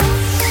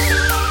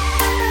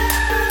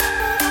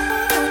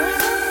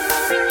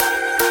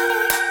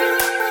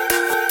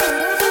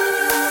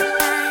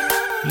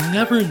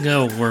never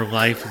know where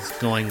life is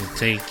going to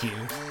take you.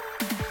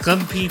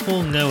 Some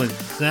people know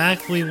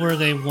exactly where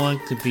they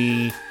want to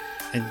be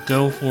and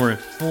go for it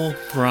full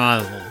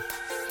throttle.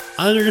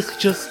 Others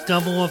just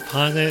stumble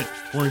upon it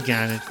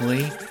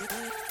organically.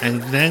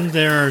 And then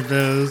there are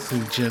those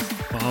who just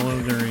follow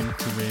their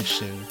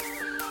intuition.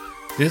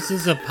 This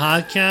is a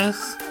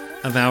podcast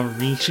about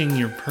reaching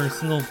your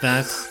personal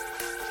best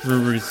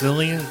through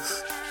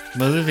resilience,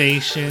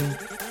 motivation,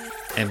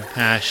 and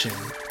passion.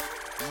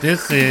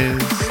 This is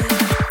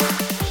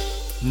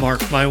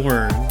Mark My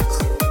Words.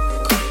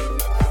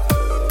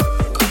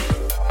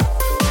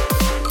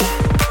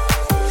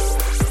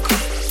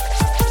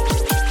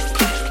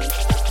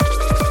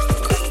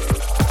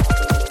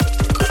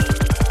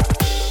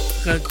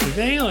 So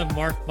today on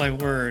Mark My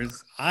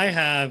Words, I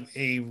have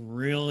a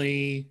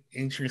really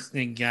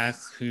interesting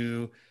guest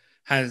who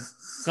has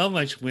so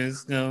much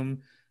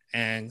wisdom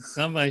and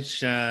so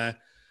much of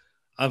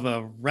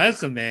a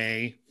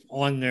resume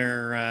on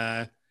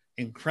their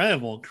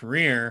incredible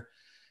career.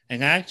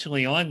 And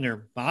actually on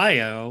their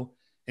bio,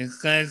 it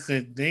says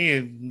that they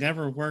have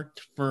never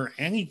worked for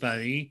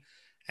anybody,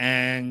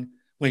 and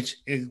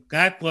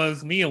that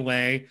blows me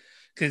away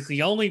because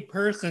the only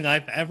person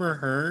I've ever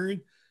heard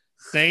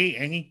say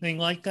anything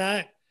like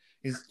that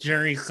is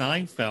Jerry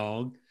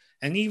Seinfeld.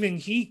 And even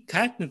he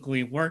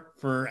technically worked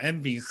for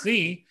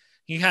NBC.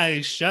 He had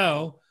his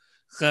show.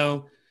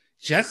 So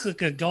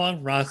Jessica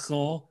Dawn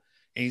Russell,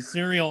 a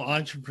serial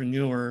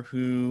entrepreneur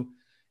who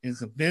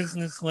is a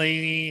business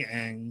lady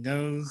and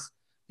knows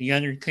the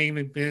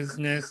entertainment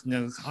business,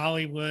 knows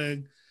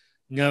Hollywood,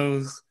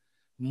 knows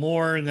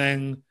more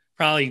than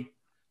probably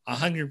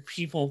 100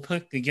 people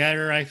put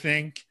together, I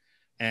think.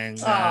 And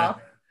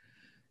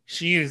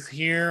she is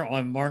here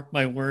on Mark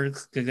My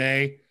Words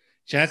today.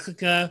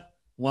 Jessica,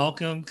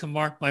 welcome to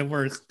Mark My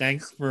Words.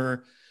 Thanks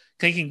for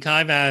taking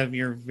time out of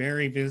your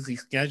very busy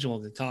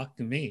schedule to talk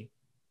to me.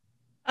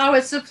 Oh,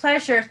 it's a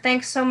pleasure.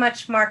 Thanks so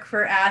much, Mark,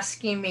 for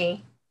asking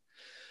me.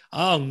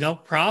 Oh, no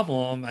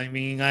problem. I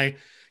mean,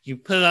 you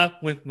put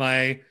up with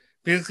my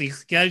busy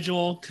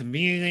schedule to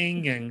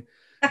meeting, and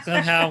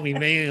somehow we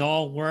made it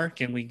all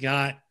work, and we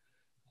got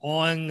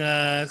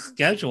on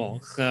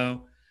schedule.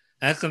 So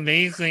that's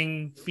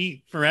amazing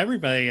feat for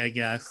everybody, I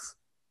guess.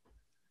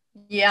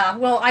 Yeah,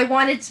 well, I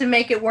wanted to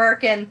make it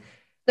work, and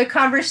the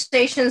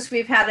conversations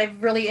we've had,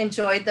 I've really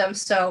enjoyed them.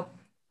 So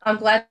I'm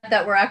glad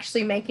that we're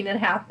actually making it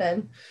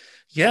happen.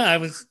 Yeah, I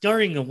was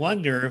starting to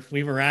wonder if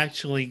we were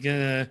actually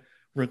gonna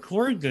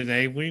record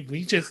today.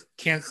 We just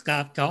can't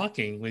stop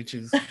talking, which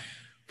is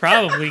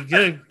probably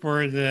good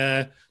for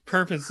the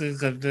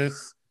purposes of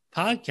this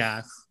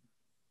podcast.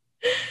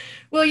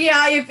 Well,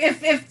 yeah,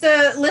 if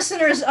the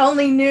listeners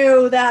only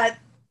knew that,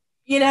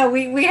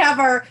 we have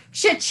our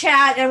chit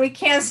chat and we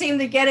can't seem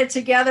to get it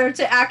together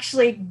to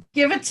actually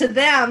give it to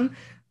them.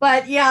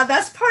 But yeah,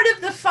 that's part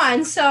of the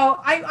fun. So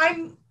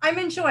I'm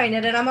enjoying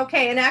it and I'm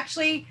okay. And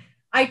actually,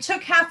 I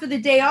took half of the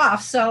day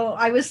off, so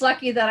I was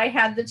lucky that I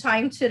had the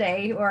time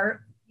today.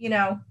 Or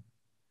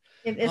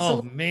it's Oh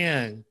a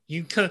man,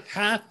 you took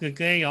half the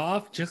day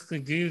off just to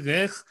do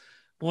this?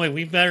 Boy,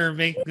 we better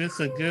make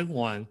this a good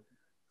one.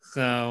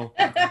 So,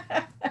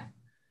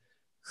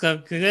 so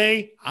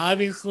today,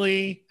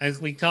 obviously,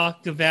 as we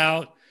talked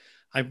about,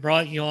 I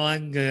brought you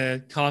on to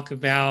talk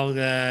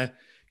about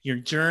your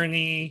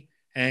journey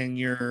and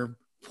your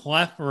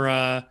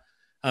plethora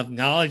of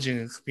knowledge and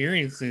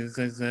experiences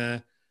as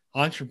a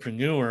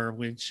entrepreneur,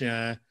 which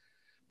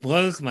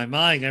blows my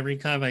mind every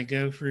time I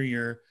go through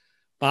your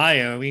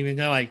bio, even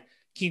though I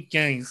keep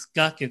getting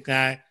stuck at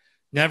that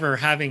never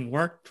having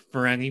worked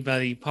for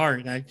anybody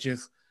part. That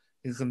just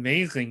is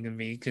amazing to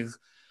me because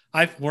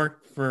I've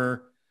worked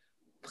for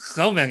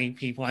so many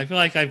people. I feel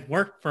like I've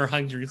worked for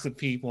hundreds of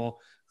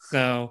people.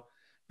 So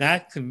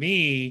that to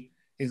me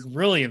is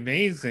really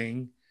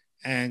amazing.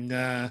 And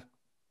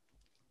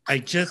I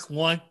just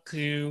want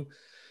to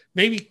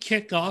maybe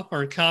kick off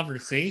our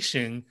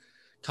conversation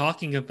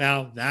talking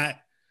about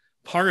that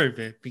part of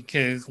it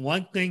because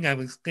one thing I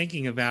was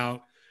thinking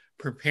about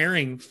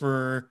preparing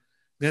for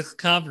this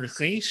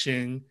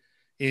conversation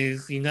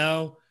is,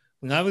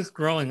 when I was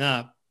growing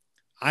up,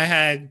 I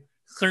had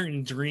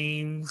certain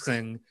dreams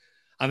and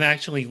I'm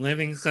actually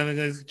living some of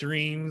those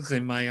dreams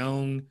in my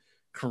own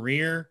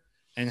career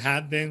and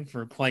have been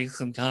for quite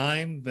some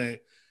time.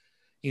 But,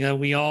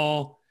 we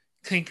all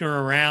tinker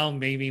around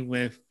maybe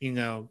with,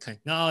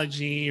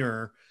 technology,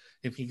 or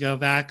if you go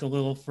back a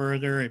little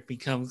further, it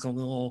becomes a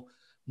little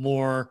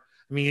more.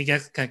 I mean, I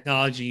guess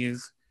technology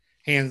is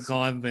hands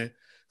on, but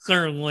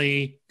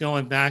certainly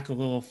going back a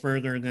little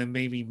further than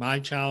maybe my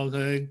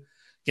childhood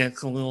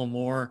gets a little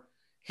more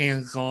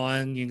hands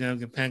on,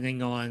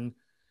 depending on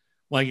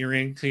what you're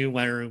into,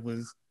 whether it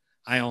was,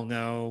 I don't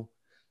know,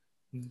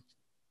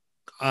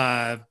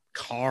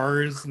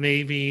 cars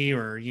maybe,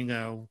 or,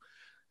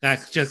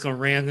 that's just a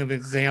random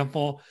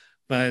example.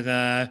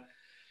 But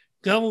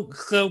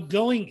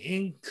going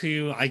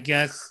into, I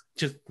guess,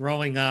 just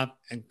growing up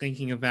and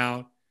thinking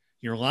about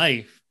your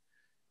life,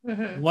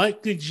 Mhm.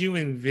 what did you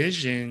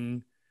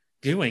envision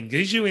doing?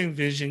 Did you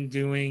envision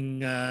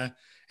doing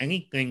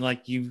anything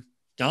like you've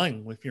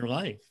done with your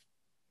life.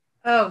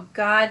 Oh,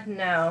 God,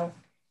 no.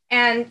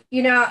 And,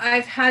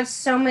 I've had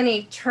so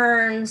many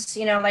turns,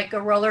 like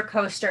a roller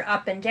coaster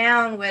up and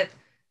down with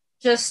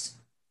just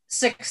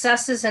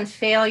successes and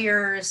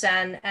failures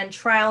and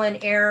trial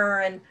and error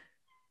and,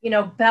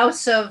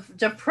 bouts of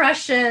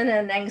depression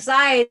and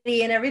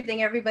anxiety and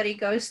everything everybody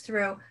goes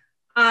through.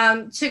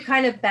 To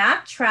kind of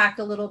backtrack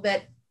a little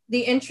bit,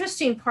 the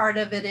interesting part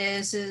of it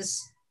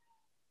is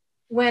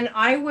when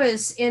I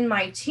was in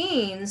my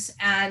teens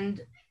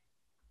and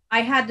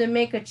I had to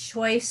make a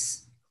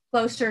choice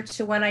closer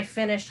to when I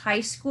finished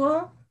high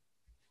school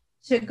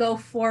to go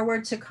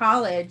forward to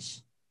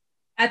college.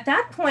 At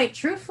that point,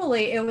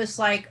 truthfully, it was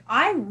like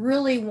I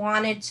really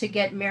wanted to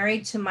get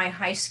married to my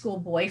high school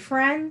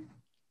boyfriend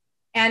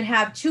and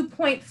have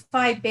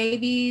 2.5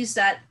 babies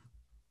that,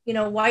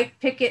 white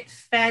picket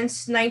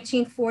fence,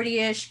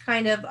 1940-ish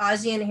kind of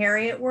Ozzie and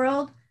Harriet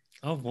world.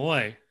 Oh,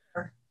 boy.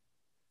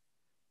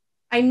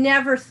 I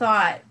never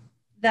thought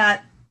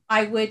that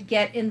I would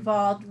get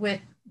involved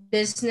with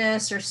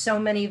business or so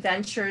many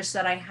ventures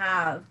that I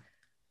have.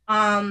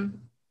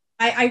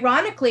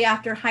 Ironically,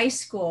 after high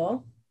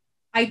school,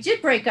 I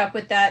did break up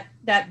with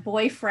that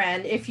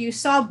boyfriend. If you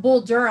saw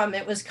Bull Durham,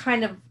 it was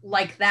kind of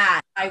like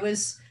that. I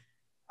was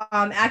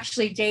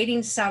actually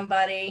dating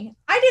somebody.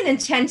 I didn't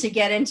intend to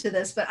get into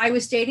this, but I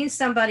was dating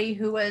somebody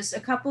who was a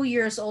couple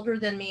years older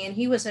than me, and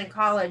he was in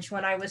college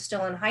when I was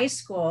still in high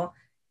school.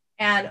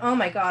 And oh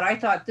my God, I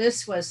thought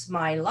this was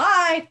my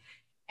life.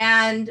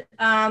 And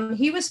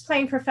he was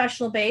playing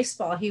professional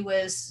baseball. He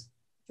was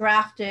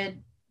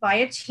drafted by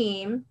a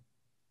team.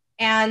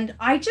 And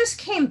I just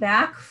came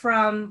back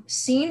from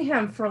seeing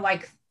him for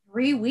like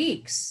 3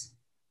 weeks.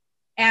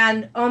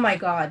 And oh my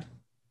God,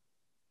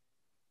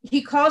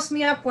 he calls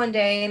me up one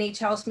day and he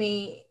tells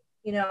me,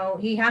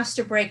 he has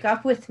to break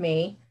up with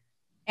me.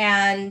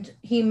 And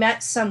he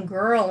met some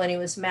girl and he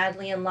was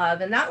madly in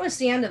love. And that was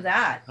the end of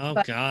that. Oh,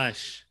 but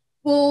gosh.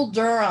 Bull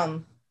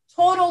Durham,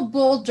 total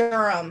Bull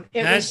Durham.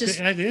 That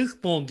is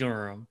Bull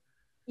Durham.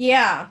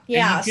 Yeah.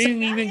 And you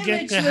didn't even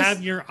get to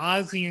have your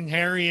Ozzie and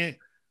Harriet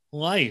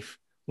life,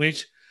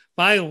 which,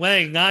 by the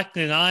way, not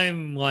that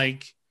I'm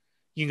like,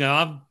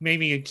 I'm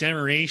maybe a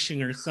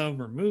generation or so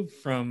removed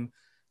from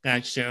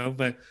that show,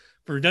 but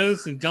for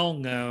those who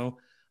don't know,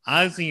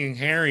 Ozzie and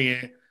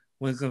Harriet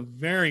was a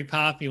very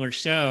popular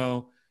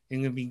show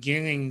in the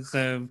beginnings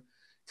of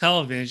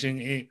television.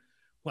 It,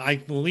 I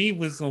believe,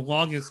 was the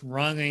longest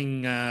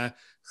running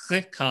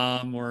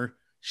sitcom or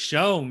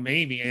show,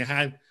 maybe. It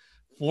had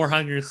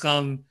 400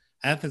 some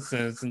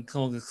episodes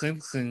until The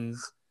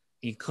Simpsons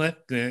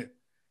eclipsed it.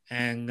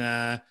 And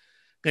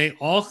they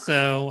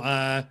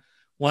also,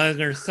 one of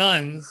their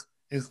sons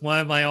is one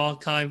of my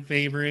all-time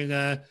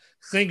favorite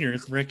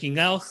singers, Ricky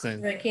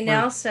Nelson. Ricky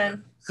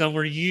Nelson. So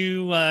were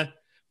you,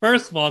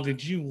 first of all,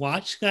 did you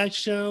watch that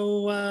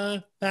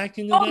show back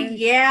in the day? Oh,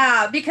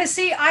 yeah. Because,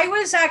 see, I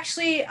was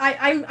actually,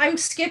 I'm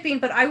skipping,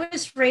 but I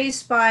was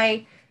raised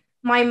by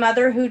my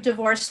mother who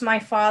divorced my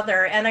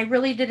father. And I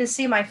really didn't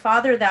see my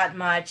father that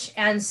much.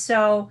 And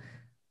so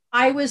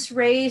I was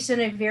raised in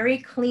a very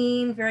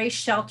clean, very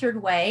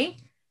sheltered way.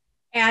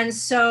 And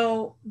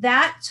so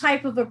that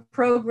type of a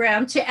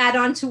program, to add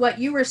on to what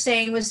you were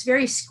saying, was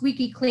very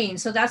squeaky clean.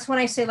 So that's when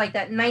I say like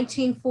that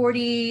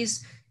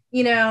 1940s,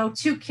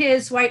 2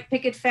 kids, white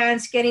picket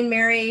fence, getting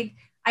married.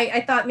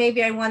 I thought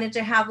maybe I wanted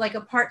to have like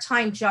a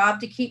part-time job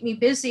to keep me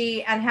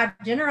busy and have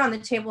dinner on the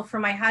table for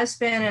my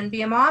husband and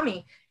be a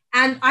mommy.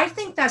 And I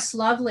think that's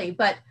lovely.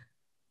 But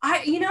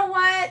you know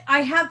what?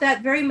 I have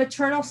that very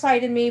maternal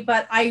side in me,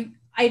 but I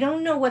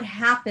don't know what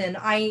happened.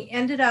 I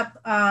ended up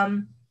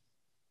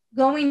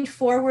going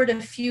forward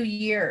a few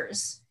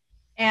years,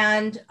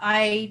 and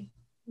I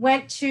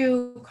went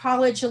to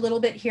college a little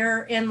bit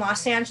here in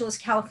Los Angeles,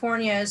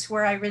 California is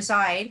where I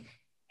reside.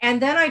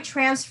 And then I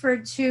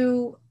transferred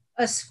to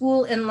a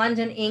school in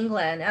London,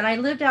 England, and I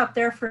lived out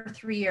there for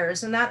 3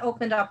 years, and that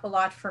opened up a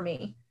lot for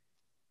me.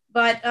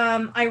 But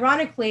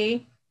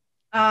ironically,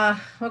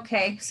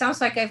 okay,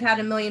 sounds like I've had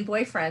a million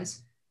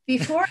boyfriends.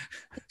 Before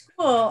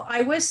school,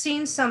 I was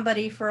seeing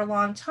somebody for a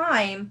long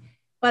time,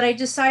 but I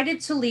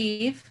decided to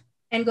leave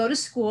and go to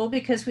school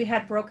because we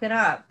had broken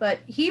up. But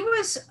he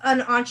was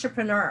an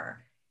entrepreneur.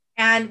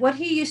 And what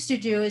he used to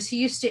do is he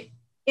used to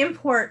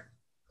import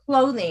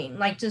clothing,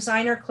 like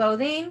designer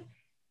clothing.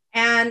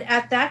 And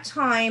at that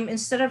time,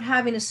 instead of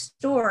having a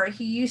store,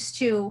 he used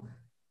to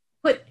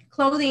put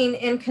clothing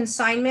in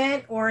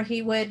consignment, or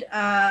he would,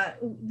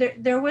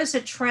 there was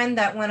a trend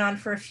that went on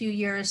for a few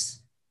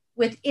years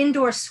with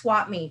indoor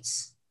swap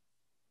meets.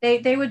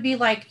 They would be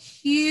like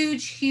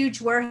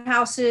huge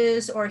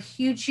warehouses or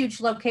huge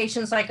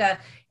locations, like a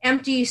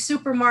empty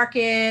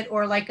supermarket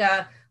or like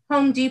a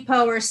Home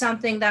Depot or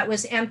something that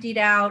was emptied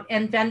out,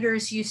 and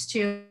vendors used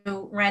to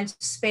rent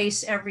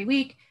space every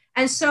week.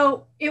 And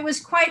so it was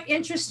quite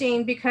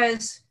interesting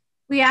because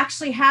we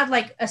actually had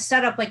like a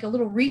setup, like a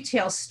little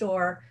retail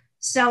store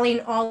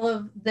selling all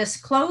of this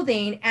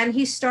clothing. And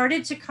he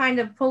started to kind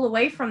of pull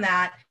away from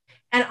that.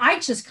 And I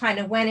just kind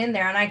of went in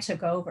there and I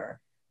took over.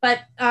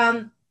 But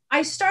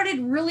I started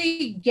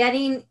really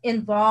getting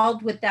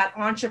involved with that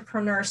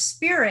entrepreneur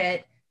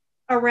spirit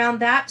around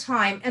that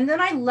time. And then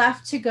I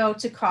left to go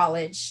to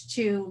college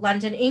to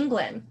London,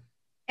 England.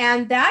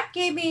 And that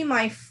gave me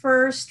my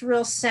first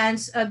real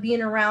sense of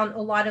being around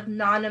a lot of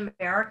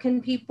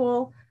non-American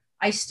people.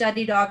 I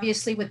studied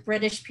obviously with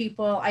British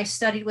people. I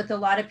studied with a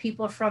lot of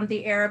people from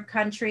the Arab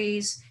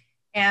countries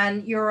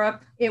and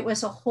Europe. It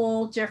was a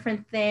whole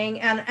different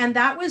thing. And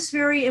that was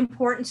very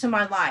important to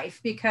my life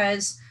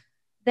because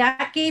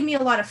that gave me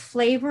a lot of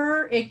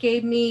flavor. It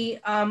gave me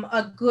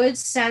a good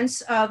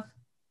sense of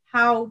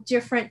how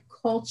different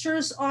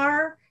cultures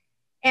are.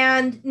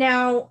 And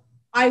now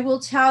I will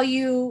tell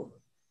you,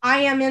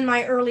 I am in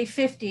my early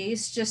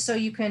 50s, just so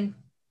you can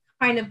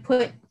kind of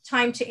put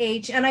time to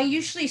age. And I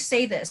usually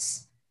say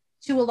this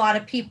to a lot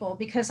of people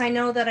because I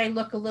know that I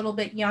look a little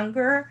bit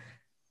younger,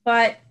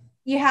 but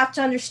you have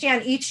to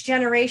understand each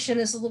generation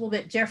is a little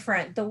bit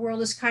different. The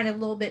world is kind of a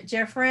little bit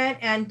different,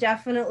 and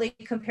definitely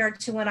compared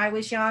to when I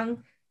was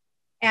young.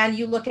 And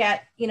you look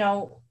at, you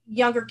know,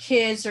 younger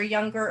kids or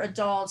younger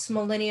adults,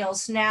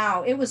 millennials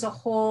now, it was a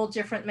whole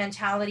different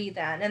mentality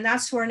then. And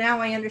that's where now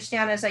I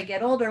understand as I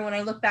get older, when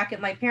I look back at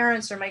my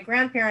parents or my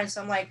grandparents,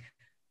 I'm like,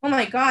 oh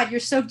my God, you're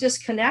so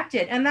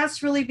disconnected. And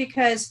that's really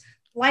because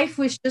life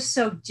was just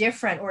so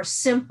different or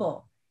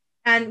simple.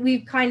 And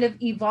we've kind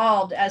of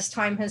evolved as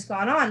time has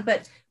gone on.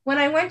 But when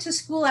I went to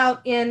school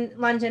out in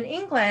London,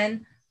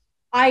 England,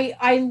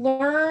 I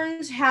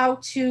learned how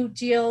to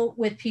deal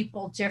with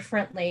people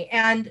differently.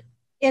 And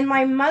in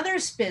my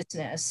mother's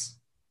business,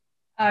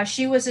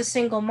 she was a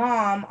single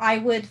mom. I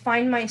would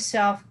find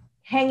myself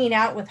hanging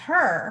out with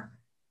her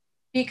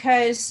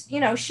because, you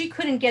know, she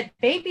couldn't get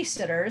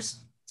babysitters.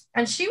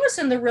 And she was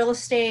in the real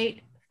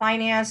estate,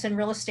 finance, and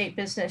real estate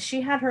business.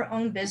 She had her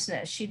own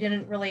business. She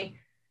didn't really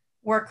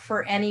work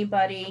for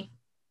anybody,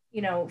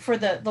 you know, for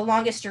the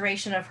longest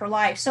duration of her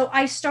life. So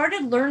I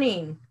started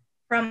learning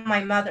from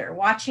my mother,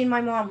 watching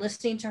my mom,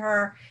 listening to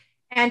her.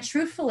 And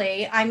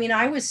truthfully, I mean,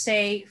 I would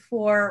say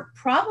for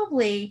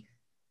probably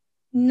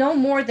no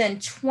more than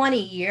 20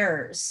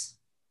 years,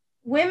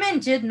 women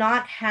did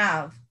not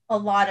have a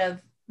lot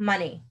of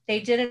money. They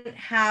didn't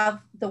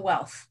have the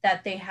wealth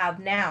that they have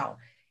now.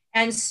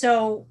 And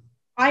so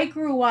I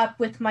grew up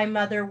with my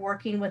mother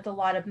working with a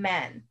lot of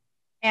men.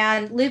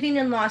 And living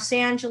in Los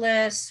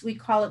Angeles, we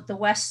call it the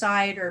West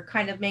Side, or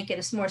kind of make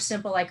it more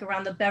simple, like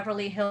around the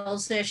Beverly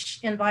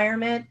Hills-ish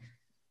environment.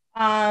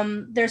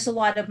 There's a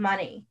lot of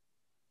money,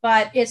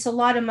 but it's a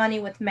lot of money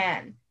with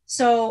men.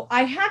 So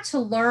I had to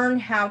learn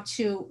how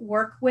to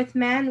work with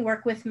men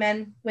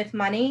with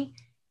money.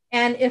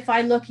 And if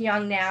I look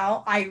young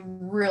now, I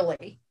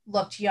really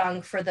looked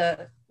young for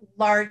the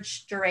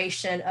large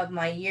duration of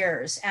my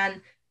years.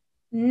 And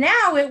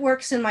now it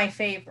works in my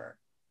favor.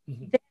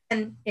 Mm-hmm.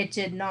 Then it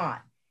did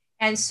not.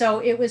 And so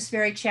it was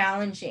very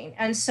challenging.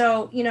 And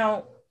so, you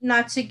know,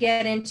 not to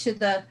get into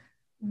the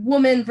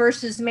woman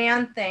versus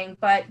man thing,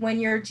 but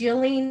when you're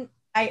dealing,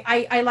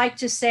 I like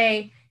to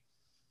say,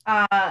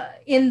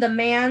 in the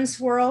man's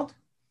world,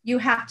 you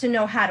have to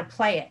know how to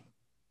play it.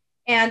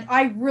 And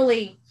I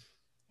really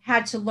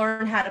had to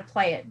learn how to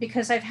play it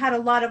because I've had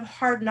a lot of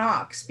hard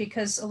knocks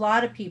because a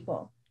lot of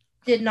people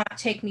did not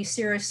take me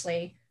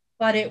seriously,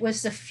 but it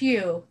was the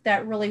few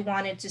that really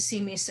wanted to see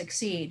me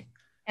succeed.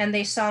 And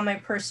they saw my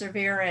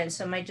perseverance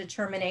and my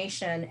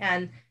determination.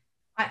 And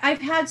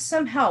I've had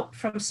some help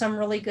from some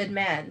really good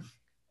men.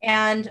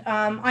 And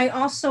I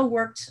also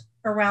worked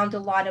around a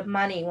lot of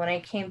money when I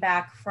came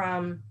back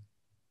from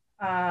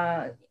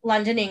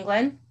London,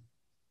 England.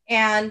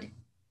 And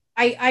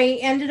I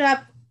ended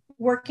up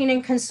working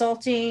in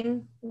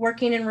consulting,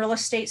 working in real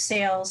estate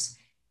sales.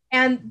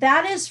 And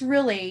that is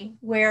really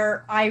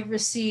where I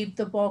received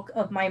the bulk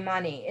of my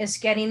money, is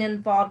getting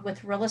involved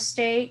with real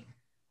estate.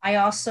 I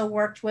also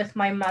worked with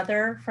my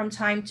mother from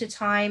time to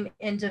time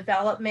in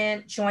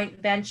development,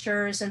 joint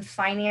ventures, and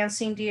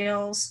financing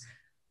deals.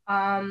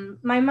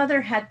 My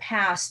mother had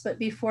passed, but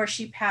before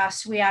she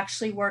passed, we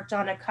actually worked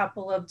on a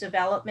couple of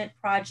development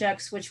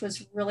projects, which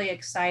was really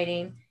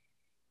exciting.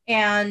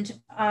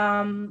 And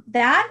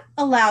that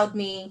allowed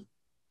me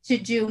to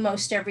do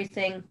most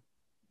everything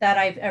that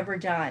I've ever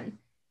done.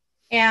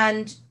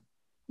 And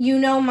you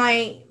know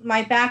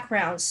my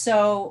background.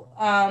 So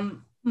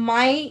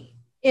my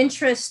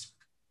interests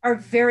are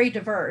very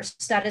diverse.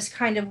 That is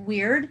kind of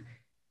weird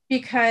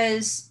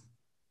because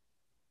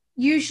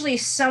usually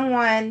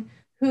someone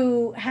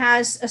who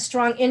has a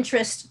strong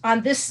interest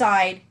on this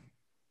side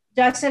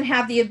doesn't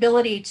have the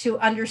ability to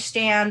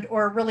understand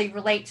or really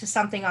relate to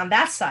something on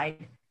that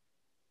side.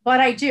 But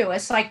I do.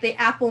 It's like the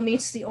apple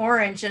meets the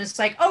orange, and it's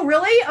like, oh,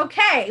 really?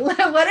 Okay,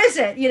 what is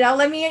it? You know,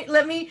 let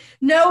me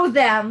know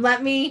them.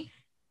 Let me,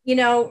 you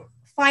know,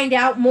 find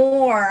out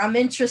more. I'm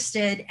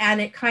interested,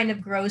 and it kind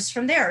of grows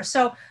from there.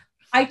 So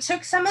I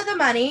took some of the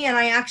money, and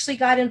I actually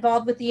got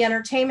involved with the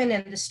entertainment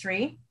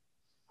industry.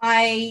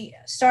 I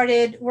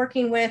started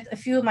working with a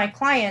few of my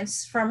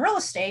clients from real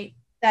estate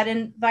that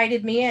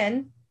invited me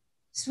in.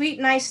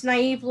 Sweet, nice,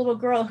 naive little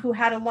girl who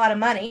had a lot of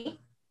money.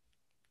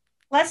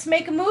 Let's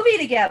make a movie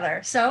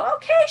together. So,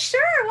 okay,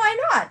 sure, why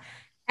not?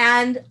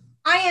 And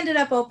I ended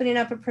up opening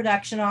up a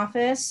production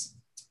office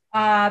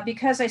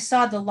because I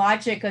saw the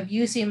logic of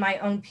using my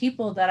own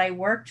people that I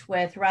worked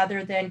with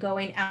rather than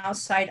going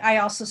outside. I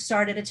also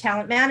started a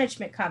talent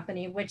management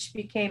company, which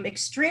became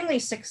extremely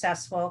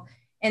successful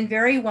and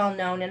very well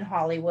known in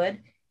Hollywood.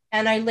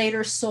 And I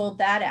later sold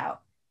that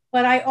out.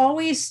 But I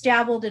always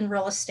dabbled in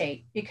real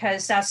estate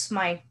because that's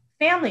my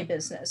family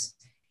business.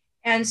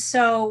 And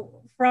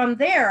so from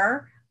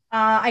there,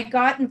 I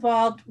got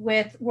involved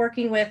with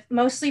working with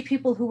mostly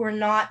people who were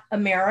not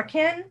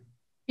American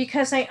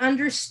because I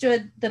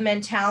understood the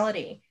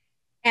mentality.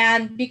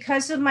 And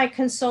because of my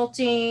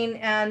consulting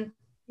and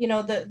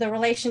the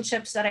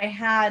relationships that I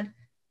had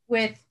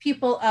with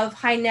people of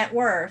high net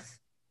worth,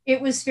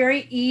 it was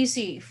very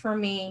easy for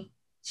me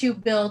to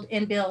build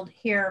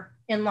here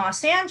in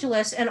Los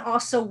Angeles and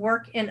also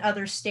work in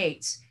other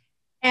states.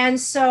 And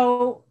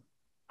so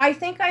I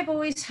think I've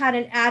always had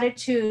an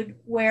attitude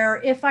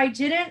where if I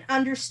didn't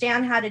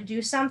understand how to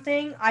do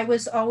something, I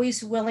was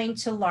always willing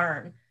to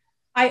learn.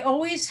 I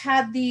always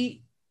had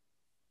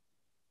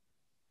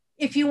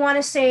if you want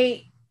to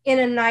say in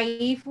a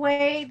naive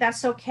way,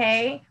 that's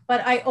okay.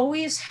 But I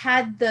always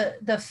had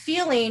the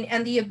feeling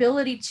and the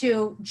ability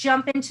to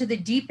jump into the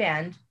deep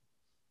end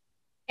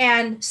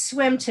and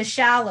swim to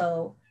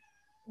shallow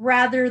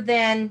rather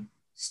than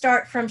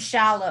start from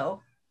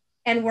shallow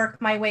and work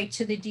my way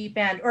to the deep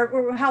end.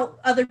 Or how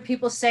other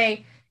people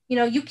say,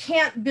 you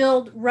can't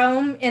build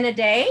Rome in a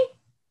day.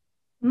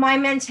 My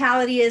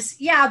mentality is,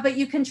 yeah, but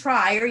you can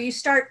try, or you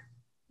start,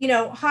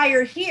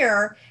 higher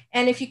here.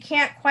 And if you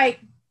can't quite,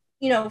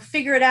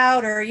 figure it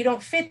out, or you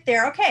don't fit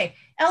there, okay,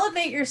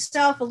 elevate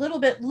yourself a little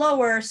bit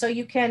lower so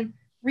you can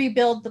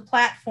rebuild the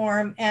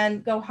platform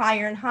and go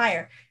higher and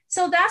higher.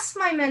 So that's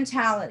my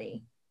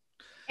mentality.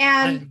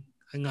 And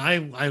I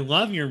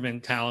love your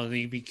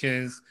mentality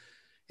because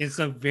it's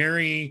a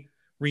very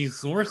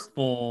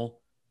resourceful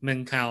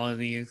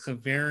mentality. It's a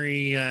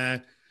very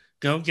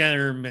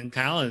go-getter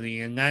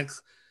mentality. And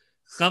that's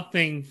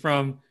something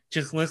from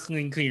just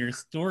listening to your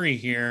story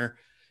here.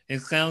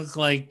 It sounds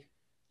like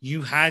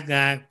you had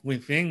that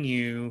within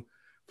you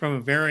from a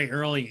very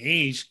early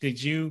age.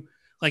 Did you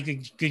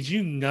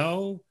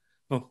know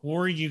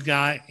before you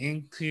got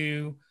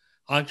into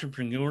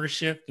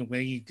entrepreneurship the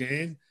way you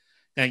did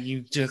that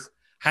you just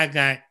had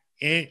that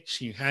itch,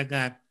 you had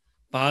that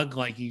bug,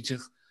 like you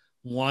just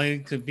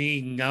wanted to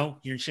be? No,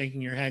 you're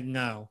shaking your head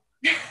no.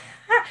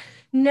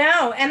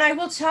 No, and I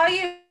will tell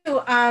you,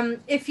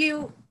 if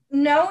you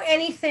know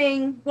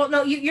anything, well,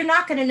 no, you're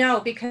not going to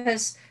know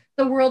because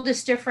the world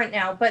is different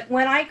now. But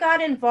when I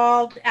got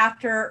involved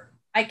after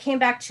I came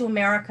back to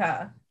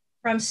America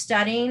from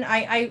studying,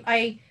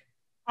 I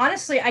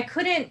honestly, I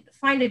couldn't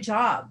find a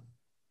job.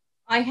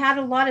 I had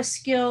a lot of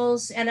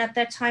skills, and at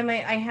that time,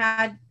 I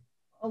had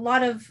a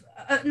lot of,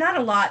 not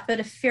a lot, but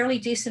a fairly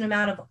decent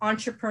amount of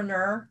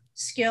entrepreneur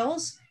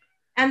skills.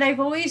 And I've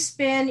always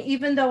been,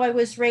 even though I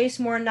was raised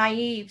more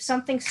naive,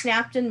 something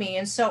snapped in me.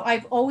 And so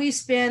I've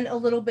always been a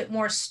little bit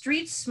more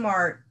street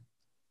smart,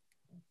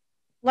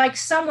 like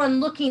someone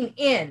looking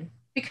in,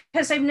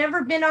 because I've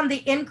never been on the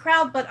in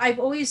crowd, but I've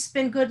always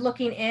been good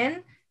looking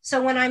in.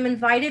 So when I'm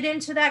invited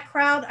into that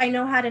crowd, I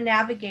know how to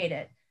navigate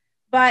it.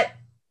 But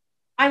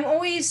I'm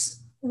always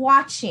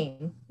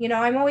watching,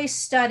 I'm always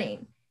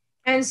studying.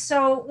 And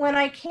so when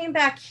I came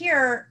back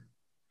here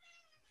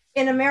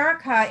in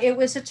America, it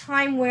was a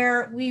time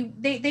where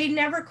they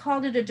never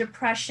called it a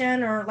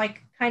depression or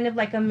like kind of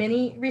like a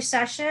mini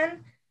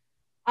recession.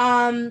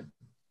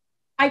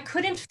 I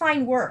couldn't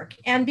find work.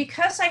 And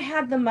because I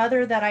had the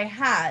mother that I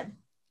had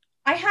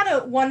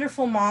a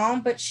wonderful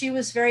mom, but she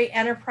was very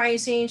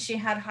enterprising. She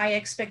had high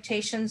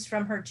expectations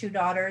from her two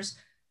daughters.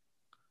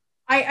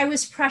 I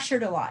was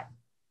pressured a lot.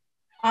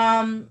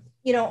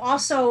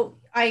 Also,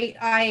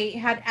 I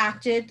had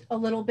acted a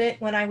little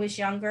bit when I was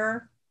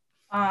younger.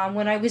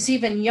 When I was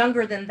even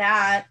younger than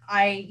that,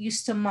 I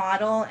used to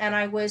model, and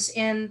I was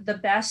in the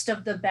best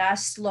of the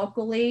best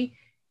locally.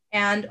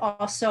 And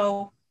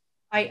also,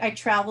 I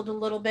traveled a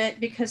little bit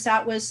because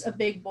that was a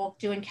big bulk,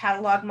 doing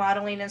catalog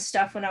modeling and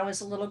stuff when I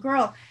was a little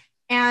girl.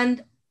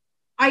 And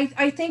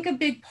I think a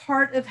big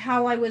part of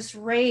how I was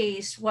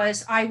raised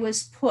was I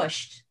was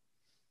pushed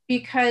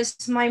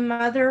because my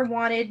mother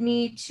wanted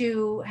me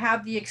to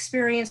have the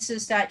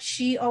experiences that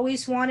she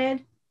always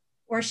wanted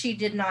or she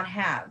did not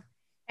have.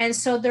 And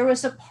so there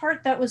was a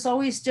part that was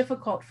always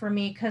difficult for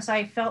me because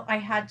I felt I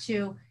had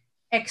to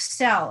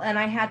excel and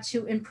I had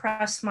to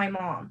impress my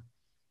mom.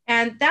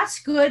 And that's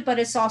good, but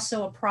it's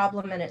also a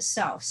problem in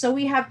itself. So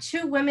we have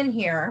two women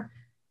here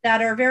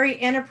that are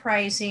very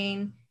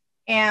enterprising,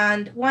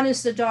 and one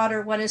is the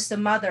daughter, one is the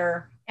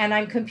mother, and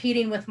I'm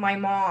competing with my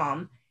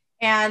mom.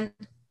 And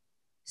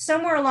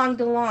somewhere along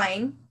the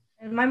line,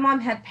 and my mom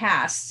had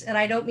passed, and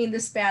I don't mean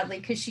this badly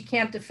because she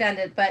can't defend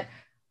it, but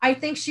I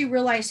think she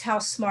realized how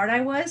smart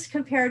I was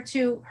compared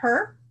to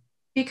her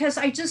because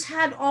I just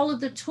had all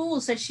of the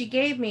tools that she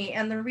gave me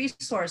and the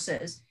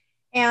resources.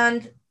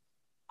 And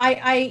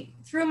I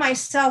threw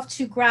myself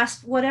to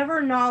grasp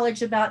whatever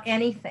knowledge about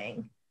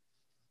anything.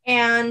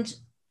 And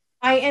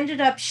I ended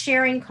up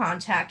sharing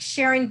contacts,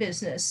 sharing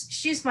business.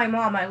 She's my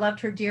mom. I loved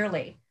her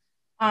dearly.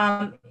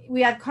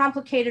 We had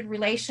complicated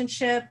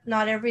relationship.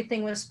 Not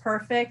everything was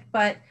perfect,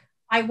 but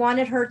I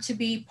wanted her to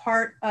be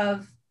part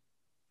of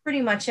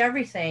pretty much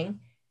everything.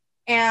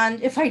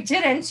 And if I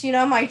didn't,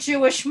 my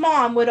Jewish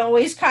mom would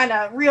always kind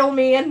of reel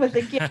me in with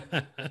the gift.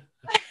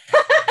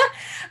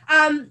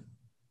 um,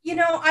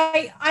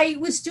 I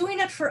was doing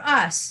it for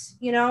us,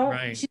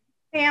 Right. she's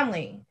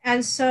family.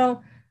 And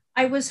so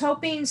I was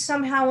hoping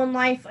somehow in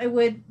life I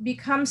would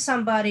become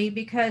somebody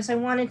because I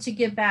wanted to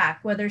give back,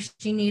 whether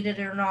she needed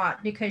it or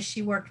not, because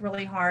she worked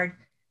really hard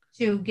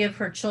to give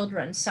her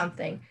children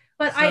something.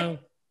 But I So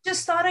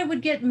just thought I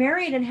would get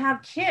married and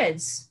have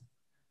kids.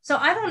 So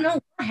I don't know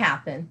what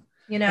happened,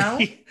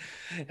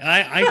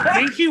 I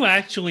think you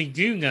actually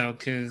do know,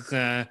 because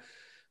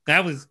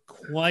that was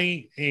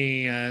quite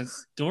a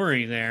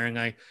story there, and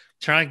I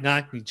tried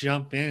not to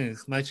jump in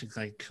as much as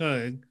I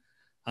could.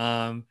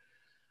 Um,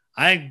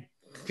 I,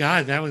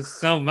 God, that was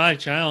so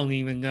much. I don't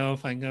even know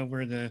if I know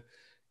where to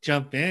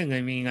jump in.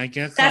 I mean, I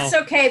guess That's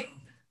okay.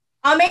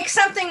 I'll make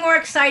something more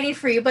exciting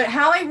for you. But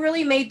how I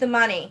really made the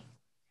money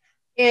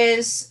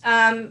is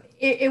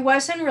it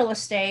was in real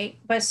estate.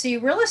 But see,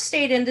 real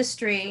estate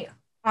industry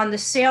on the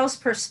sales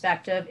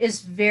perspective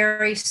is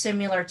very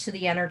similar to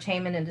the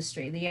entertainment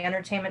industry, the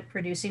entertainment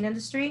producing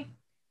industry.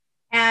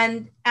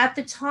 And at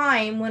the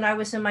time when I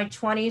was in my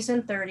 20s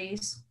and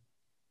 30s,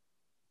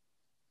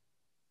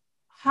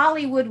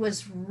 Hollywood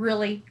was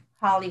really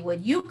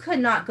Hollywood. You could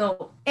not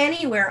go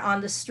anywhere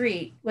on the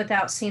street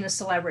without seeing a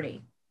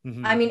celebrity.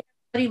 mm-hmm. I mean,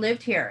 everybody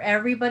lived here.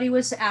 Everybody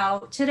was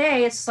out.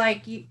 Today, it's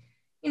like,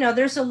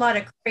 there's a lot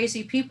of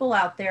crazy people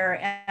out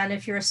there. And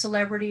if you're a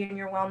celebrity and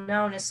you're well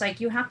known, it's like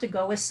you have to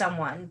go with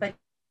someone. But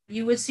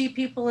you would see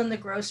people in the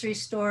grocery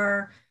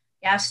store,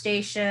 gas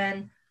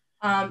station.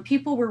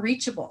 People were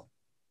reachable.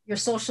 Your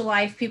social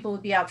life, people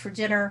would be out for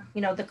dinner,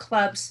 the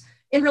clubs.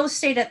 In real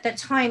estate at that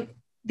time,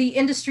 the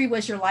industry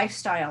was your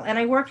lifestyle. And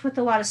I worked with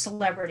a lot of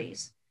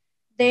celebrities.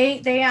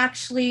 They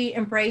actually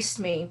embraced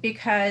me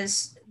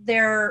because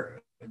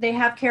they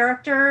have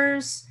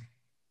characters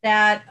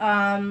that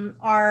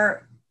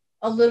are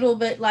a little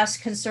bit less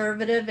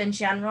conservative in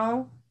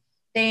general.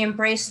 They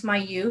embraced my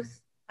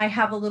youth. I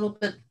have a little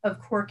bit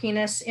of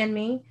quirkiness in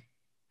me.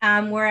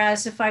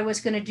 Whereas if I was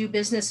going to do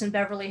business in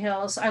Beverly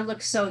Hills, I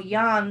look so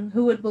young.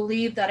 Who would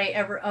believe that I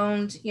ever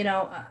owned,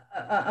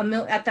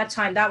 at that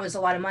time, that was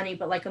a lot of money,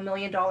 but like $1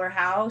 million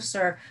house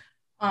or,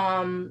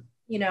 um,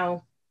 you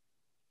know,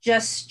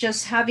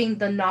 just having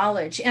the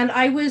knowledge. And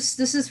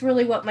this is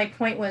really what my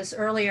point was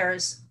earlier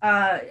is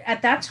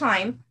at that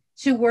time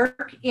to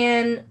work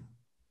in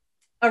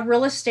a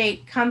real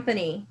estate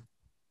company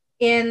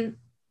in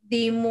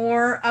the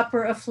more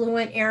upper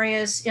affluent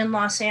areas in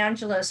Los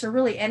Angeles or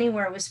really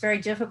anywhere was very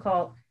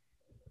difficult.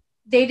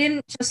 They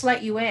didn't just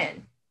let you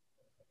in.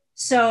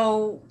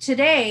 So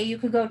today you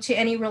could go to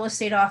any real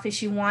estate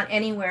office you want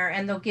anywhere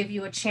and they'll give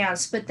you a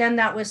chance. But then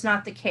that was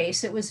not the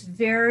case. It was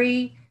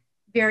very,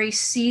 very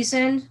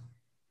seasoned.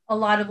 A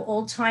lot of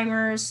old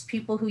timers,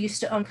 people who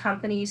used to own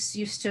companies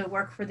used to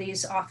work for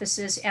these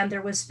offices, and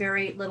there was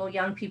very little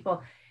young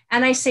people.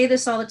 And I say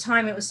this all the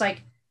time. It was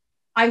like,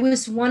 I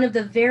was one of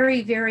the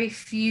very, very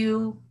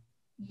few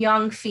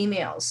young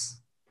females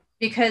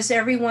because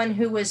everyone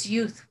who was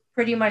youth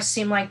pretty much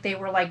seemed like they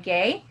were like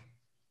gay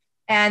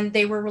and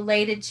they were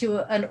related to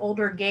an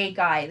older gay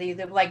guy. They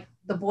were like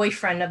the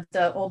boyfriend of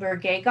the older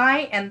gay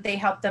guy, and they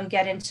helped them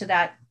get into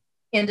that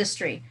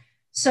industry.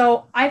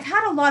 So I've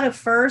had a lot of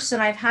firsts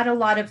and I've had a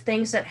lot of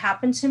things that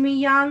happened to me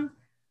young.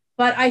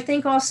 But I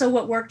think also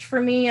what worked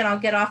for me, and I'll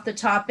get off the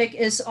topic,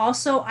 is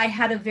also I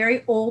had a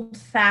very old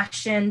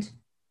fashioned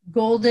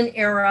golden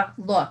era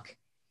look.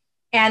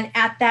 And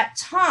at that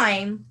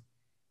time,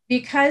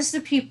 because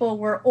the people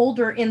were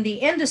older in the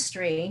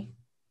industry,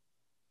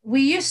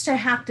 we used to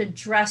have to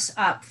dress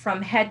up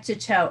from head to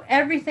toe.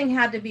 Everything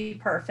had to be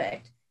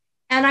perfect.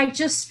 And I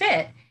just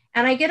fit.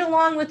 And I get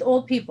along with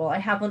old people. I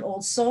have an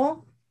old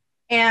soul.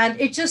 And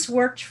it just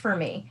worked for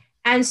me.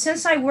 And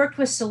since I worked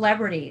with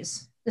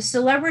celebrities, the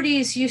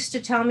celebrities used to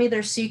tell me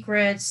their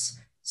secrets.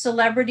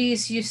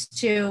 Celebrities used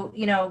to,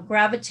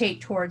 gravitate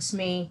towards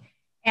me.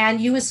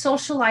 And you would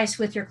socialize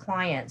with your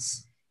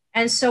clients.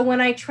 And so when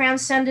I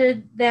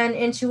transcended then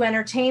into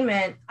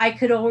entertainment, I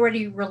could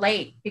already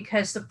relate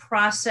because the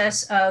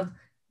process of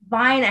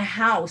buying a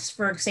house,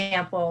 for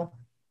example,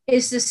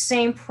 is the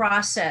same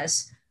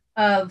process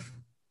of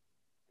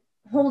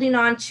holding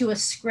on to a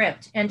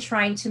script and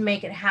trying to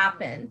make it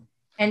happen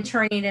and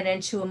turning it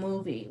into a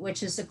movie,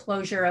 which is the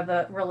closure of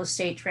a real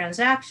estate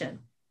transaction.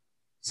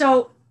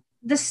 So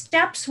the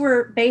steps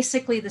were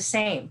basically the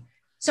same.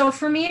 So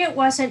for me, it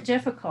wasn't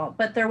difficult,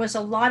 but there was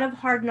a lot of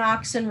hard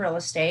knocks in real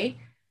estate.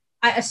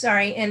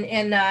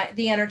 In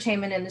the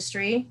entertainment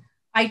industry.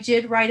 I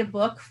did write a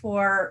book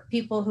for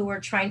people who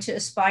were trying to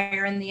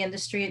aspire in the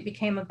industry. It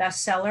became a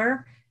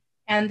bestseller.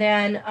 And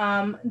then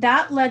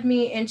that led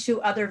me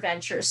into other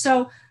ventures.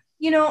 So,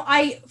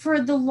 I,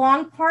 for the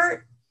long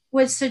part,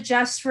 would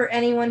suggest for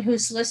anyone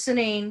who's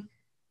listening,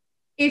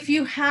 if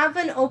you have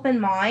an open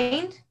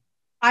mind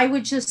I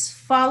would just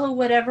follow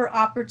whatever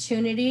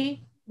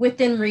opportunity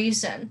within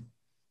reason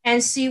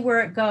and see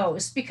where it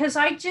goes. Because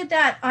I did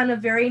that on a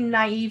very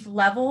naive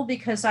level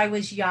because I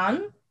was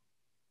young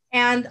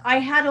and I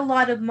had a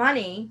lot of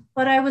money,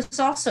 but I was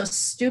also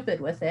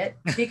stupid with it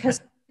because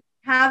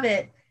I have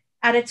it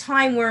at a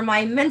time where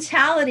my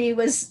mentality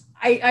was,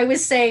 I would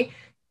say,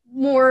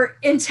 more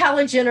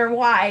intelligent or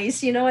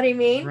wise. You know what I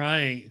mean?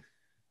 Right.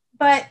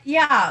 But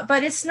yeah,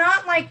 but it's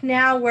not like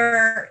now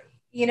where,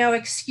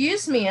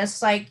 excuse me,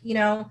 it's like,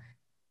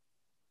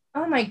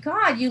 oh my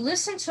God, you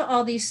listen to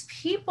all these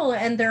people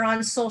and they're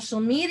on social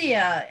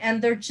media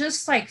and they're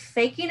just like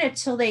faking it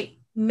till they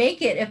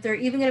make it. If they're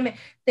even going to make,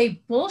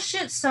 they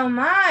bullshit so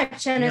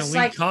much. And Yeah, it's we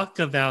like, talked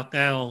about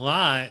that a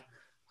lot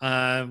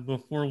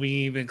before we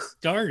even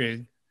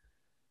started.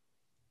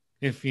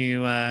 If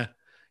you,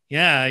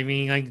 yeah, I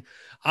mean,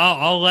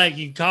 I'll let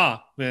you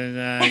talk, but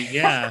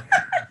yeah,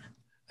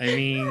 I no,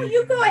 mean,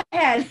 you go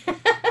ahead.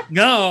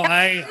 no,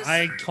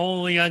 I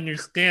totally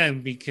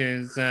understand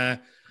because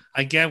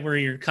I get where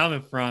you're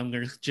coming from.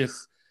 There's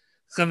just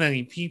so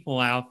many people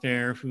out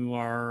there who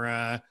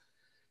are,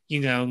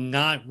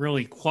 not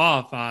really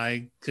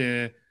qualified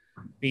to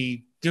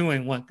be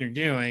doing what they're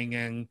doing,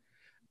 and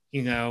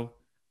you know,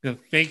 the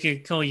fake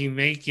it till you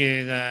make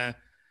it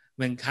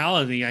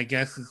mentality, I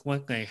guess, is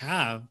what they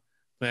have.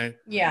 But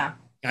Yeah.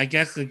 I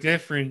guess the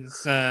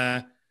difference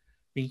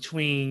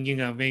between,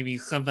 maybe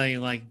somebody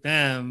like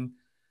them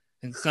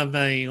and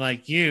somebody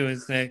like you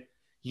is that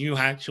you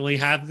actually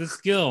have the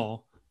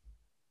skill.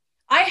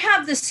 I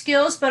have the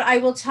skills, but I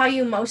will tell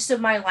you most of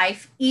my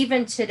life,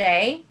 even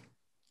today,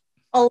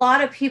 a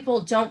lot of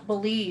people don't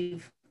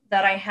believe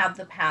that I have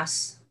the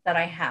past that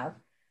I have.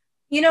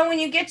 When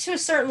you get to a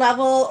certain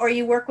level or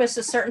you work with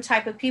a certain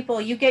type of people,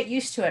 you get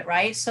used to it,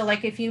 right? So,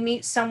 like, if you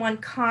meet someone,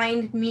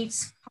 kind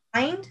meets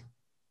kind,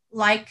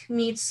 like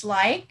meets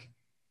like,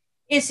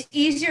 it's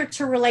easier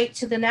to relate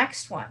to the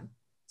next one.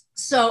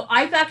 So,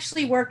 I've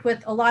actually worked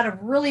with a lot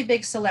of really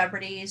big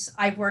celebrities.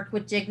 I've worked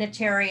with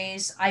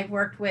dignitaries. I've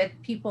worked with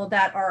people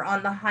that are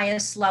on the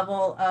highest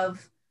level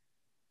of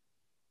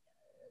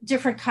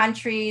different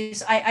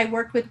countries. I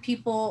worked with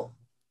people,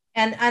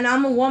 and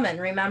I'm a woman,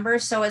 remember?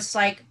 So it's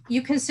like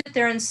you can sit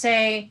there and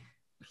say,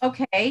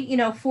 okay,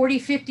 40,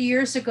 50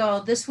 years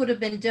ago, this would have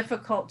been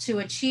difficult to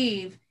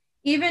achieve.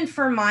 Even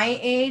for my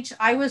age,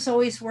 I was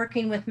always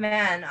working with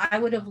men. I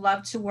would have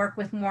loved to work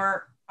with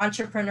more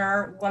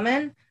entrepreneur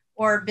women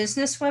or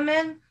business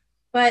women.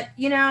 But,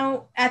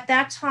 at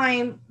that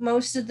time,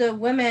 most of the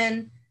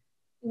women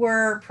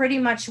were pretty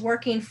much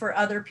working for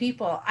other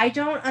people. I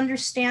don't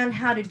understand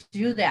how to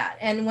do that.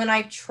 And when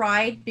I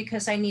tried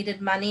because I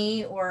needed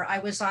money or I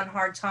was on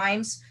hard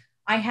times,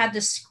 I had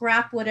to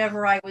scrap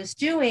whatever I was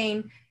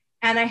doing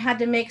and I had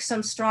to make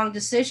some strong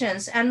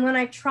decisions. And when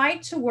I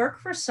tried to work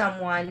for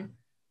someone,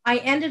 I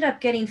ended up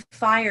getting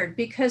fired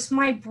because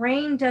my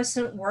brain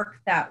doesn't work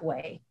that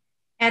way.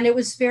 And it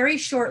was very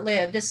short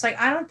lived. It's like,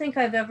 I don't think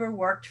I've ever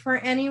worked for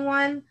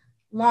anyone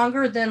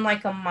longer than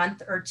like a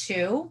month or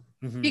two.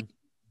 Mm-hmm.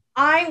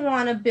 I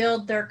want to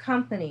build their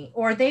company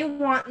or they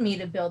want me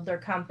to build their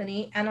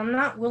company and I'm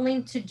not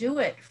willing to do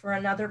it for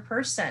another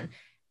person.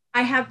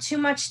 I have too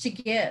much to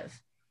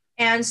give.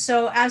 And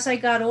so as I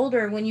got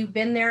older, when you've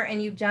been there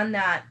and you've done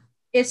that,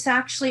 it's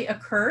actually a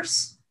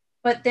curse,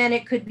 but then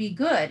it could be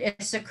good.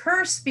 It's a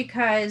curse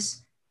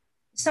because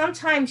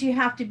sometimes you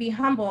have to be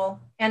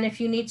humble. And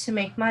if you need to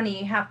make money,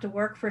 you have to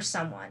work for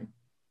someone.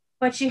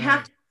 But you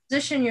have Right. to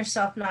position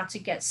yourself not to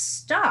get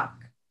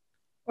stuck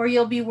or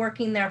you'll be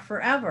working there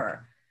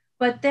forever.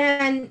 But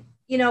then,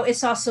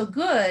 it's also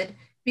good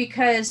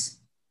because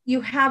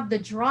you have the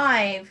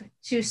drive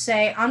to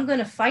say, I'm going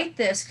to fight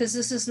this because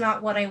this is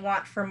not what I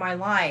want for my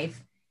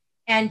life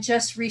and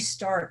just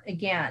restart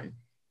again.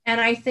 And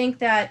I think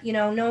that,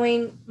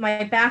 knowing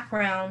my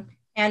background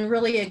and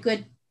really a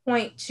good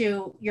point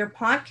to your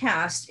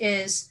podcast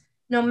is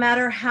no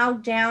matter how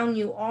down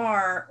you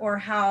are or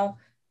how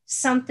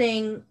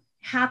something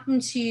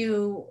happened to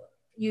you,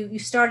 you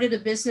started a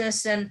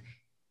business and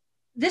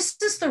this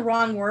is the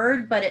wrong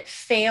word, but it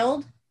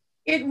failed.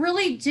 It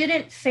really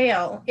didn't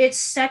fail. It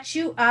set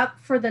you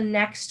up for the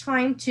next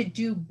time to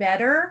do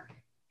better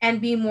and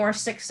be more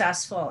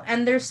successful.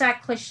 And there's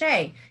that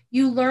cliche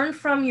you learn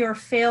from your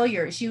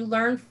failures, you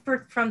learn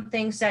from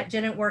things that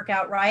didn't work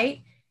out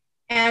right.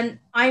 And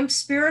I'm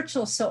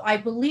spiritual, so I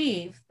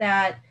believe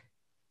that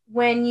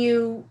when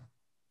you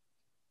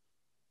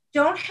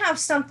don't have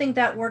something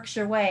that works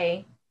your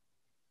way,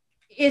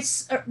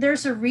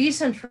 there's a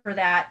reason for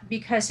that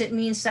because it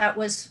means that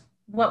was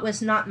what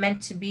was not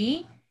meant to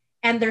be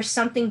and there's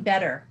something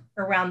better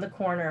around the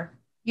corner.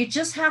 You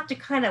just have to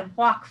kind of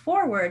walk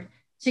forward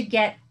to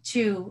get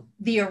to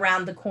the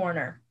around the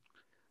corner.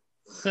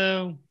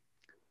 So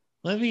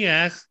let me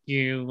ask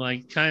you,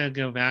 like, kind of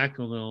go back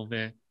a little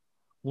bit.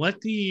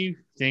 What do you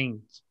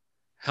think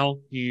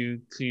helped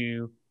you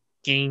to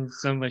gain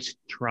so much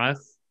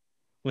trust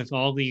with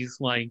all these,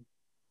 like,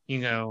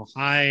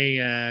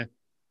 high,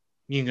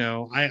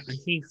 I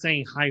hate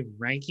saying high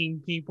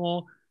ranking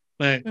people,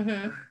 but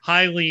Mm-hmm.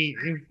 highly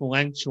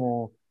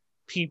influential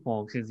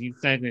people? Because you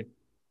said that,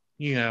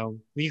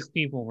 these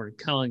people were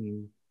telling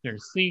you their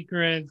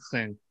secrets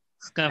and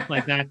stuff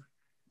like that.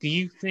 Do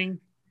you think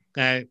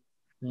that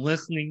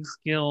listening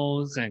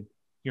skills and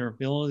your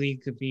ability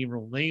to be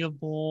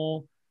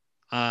relatable,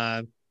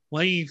 uh,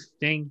 what do you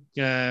think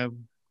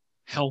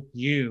helped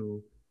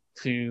you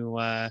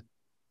to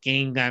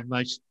gain that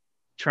much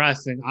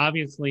trust? And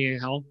obviously, it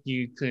helped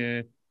you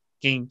to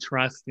gain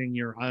trust in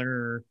your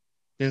other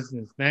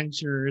business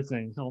ventures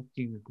and helped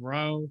you to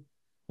grow.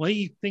 What do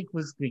you think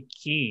was the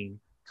key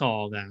to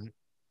all that?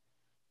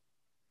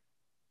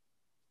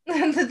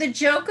 The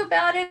joke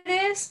about it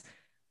is,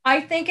 I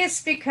think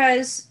it's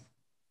because,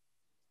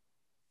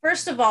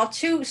 first of all,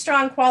 two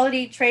strong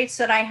quality traits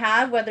that I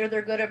have, whether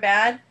they're good or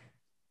bad,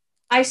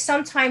 I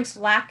sometimes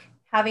lack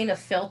having a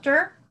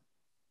filter.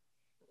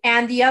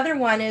 And the other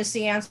one is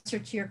the answer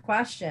to your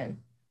question.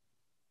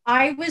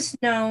 I was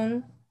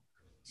known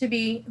to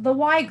be the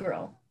why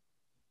girl.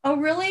 Oh,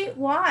 really?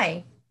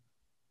 Why?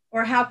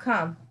 Or how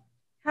come?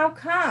 How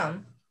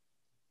come?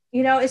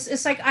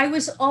 It's like I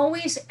was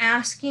always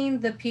asking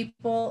the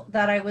people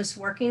that I was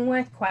working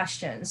with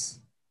questions.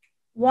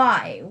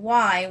 Why?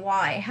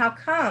 How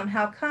come?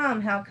 How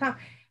come? How come?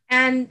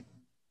 And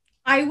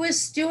I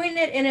was doing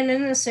it in an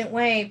innocent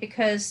way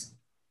because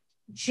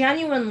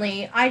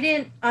genuinely I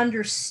didn't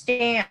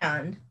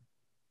understand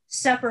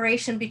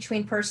separation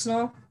between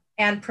personal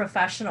and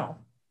professional.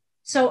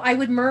 So I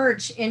would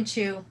merge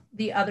into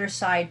the other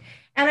side.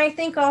 And I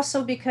think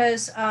also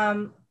because,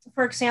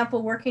 for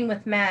example, working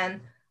with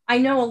men, I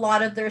know a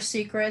lot of their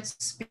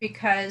secrets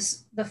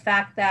because the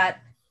fact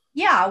that,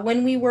 yeah,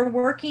 when we were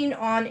working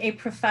on a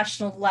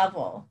professional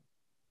level,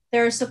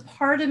 there's a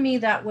part of me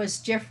that was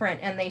different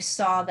and they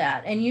saw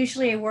that. And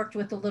usually I worked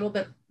with a little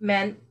bit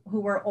men who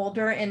were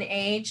older in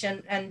age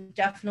and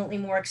definitely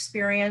more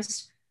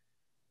experienced.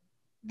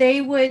 They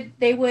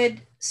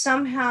would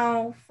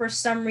somehow, for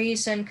some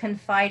reason,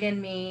 confide in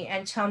me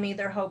and tell me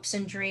their hopes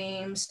and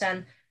dreams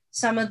and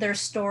some of their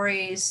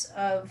stories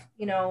of,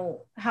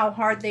 how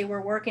hard they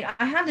were working.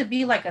 I had to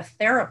be like a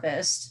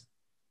therapist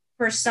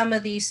for some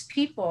of these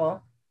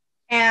people.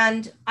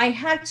 And I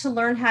had to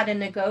learn how to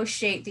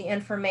negotiate the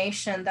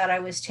information that I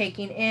was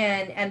taking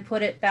in and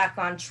put it back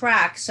on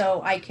track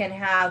so I can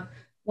have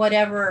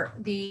whatever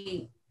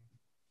the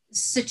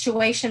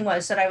situation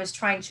was that I was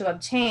trying to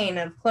obtain,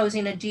 of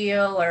closing a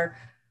deal or,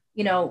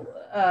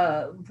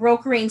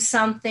 brokering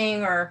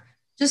something or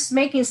just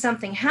making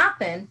something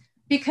happen,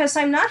 because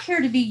I'm not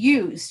here to be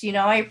used.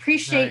 I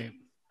appreciate, Right.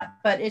 that,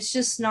 but it's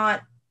just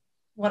not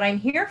what I'm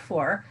here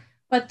for.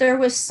 But there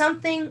was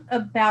something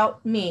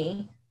about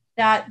me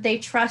that they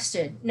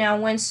trusted. Now,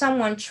 when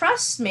someone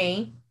trusts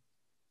me,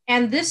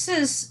 and this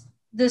is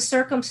the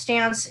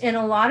circumstance in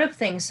a lot of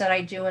things that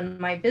I do in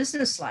my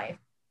business life,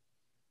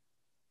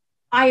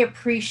 I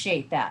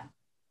appreciate that.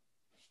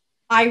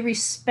 I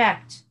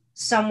respect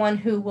someone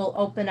who will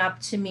open up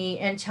to me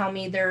and tell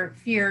me their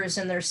fears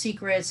and their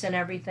secrets and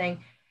everything.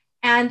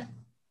 And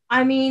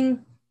I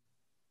mean,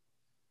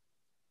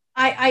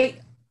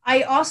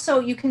 I also,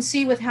 you can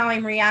see with how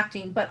I'm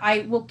reacting, but I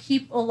will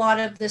keep a lot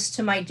of this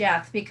to my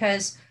death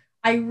because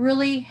I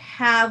really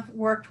have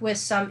worked with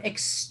some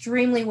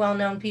extremely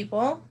well-known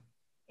people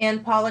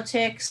in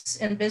politics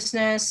and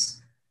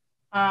business,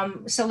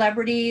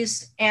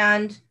 celebrities,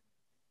 and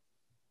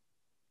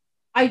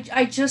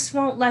I just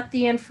won't let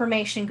the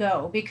information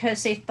go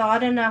because they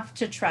thought enough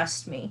to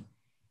trust me.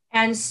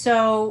 And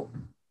so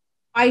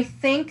I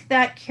think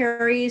that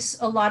carries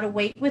a lot of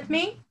weight with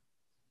me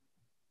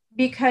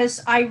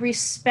because I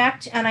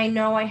respect and I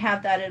know I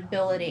have that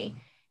ability.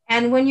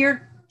 And when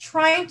you're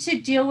trying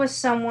to deal with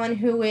someone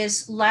who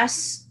is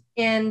less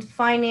in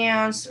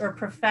finance or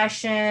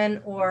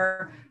profession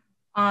or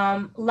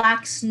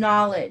lacks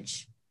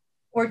knowledge,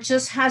 or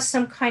just has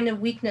some kind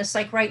of weakness,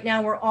 like right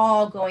now we're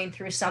all going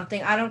through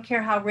something. I don't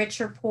care how rich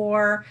or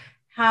poor,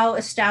 how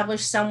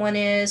established someone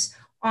is,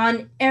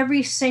 on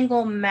every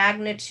single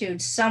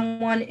magnitude,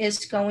 someone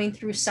is going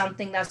through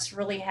something that's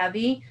really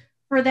heavy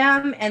for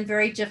them and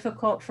very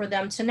difficult for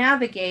them to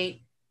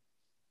navigate.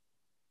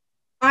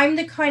 I'm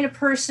the kind of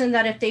person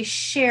that if they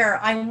share,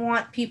 I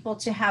want people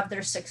to have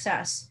their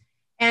success.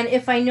 And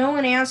if I know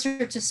an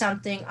answer to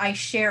something, I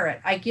share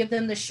it. I give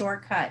them the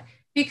shortcut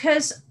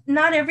because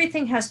not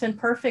everything has been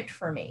perfect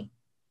for me.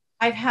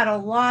 I've had a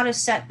lot of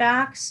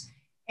setbacks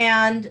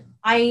and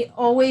I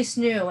always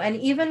knew. And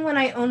even when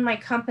I owned my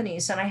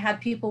companies and I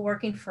had people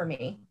working for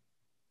me,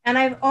 and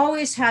I've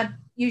always had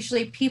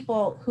usually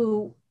people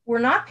who were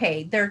not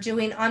paid, they're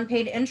doing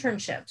unpaid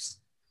internships.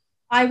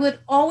 I would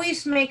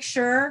always make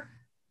sure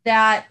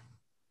that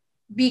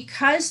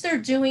because they're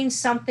doing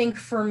something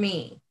for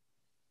me,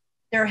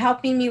 they're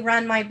helping me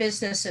run my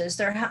businesses.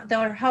 They're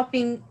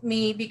helping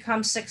me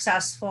become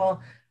successful.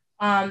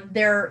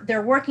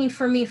 They're working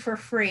for me for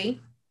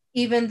free,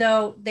 even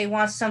though they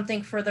want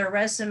something for their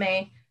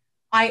resume.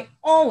 I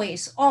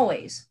always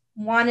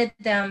wanted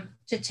them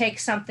to take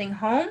something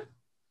home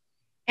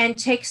and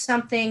take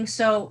something.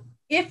 So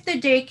if the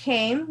day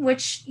came,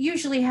 which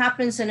usually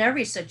happens in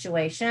every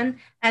situation,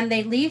 and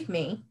they leave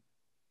me,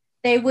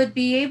 they would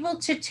be able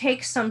to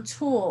take some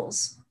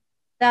tools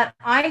that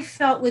I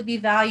felt would be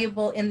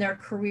valuable in their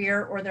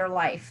career or their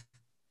life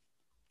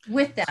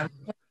with them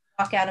when they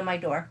walk out of my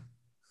door.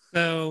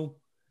 So,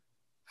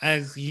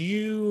 as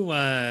you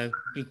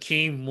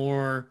became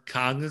more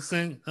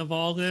cognizant of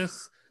all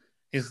this,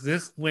 is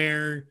this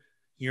where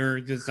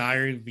your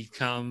desire to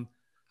become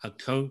a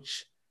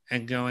coach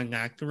and go in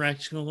that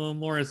direction a little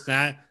more? Is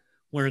that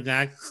where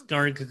that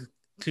started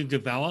to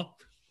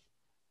develop?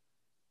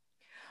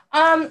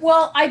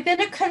 Well, I've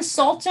been a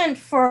consultant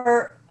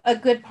for a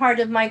good part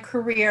of my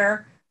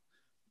career,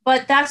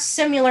 but that's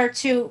similar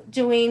to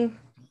doing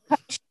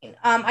coaching.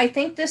 I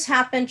think this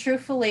happened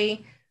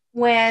truthfully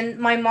when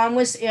my mom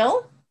was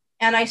ill,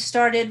 and I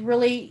started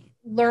really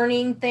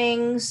learning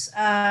things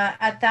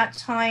at that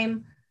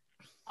time.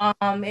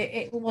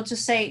 We'll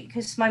just say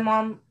because my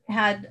mom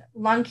had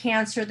lung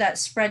cancer that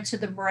spread to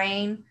the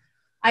brain.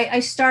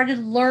 I started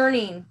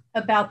learning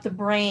about the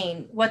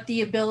brain, what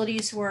the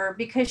abilities were,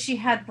 because she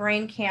had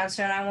brain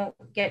cancer, and I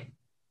won't get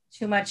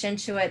too much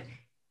into it.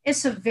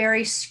 It's a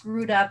very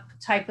screwed up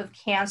type of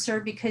cancer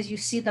because you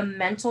see the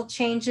mental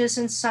changes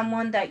in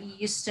someone that you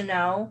used to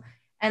know,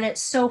 and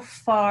it's so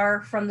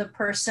far from the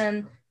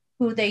person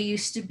who they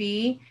used to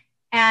be.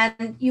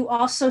 And you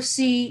also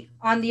see,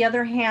 on the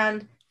other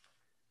hand,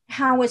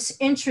 how it's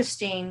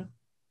interesting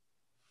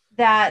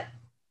that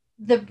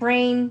the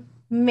brain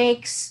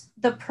makes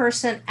the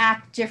person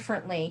act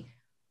differently.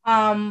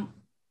 Um,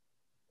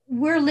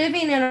 we're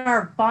living in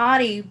our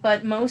body,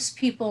 but most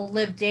people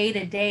live day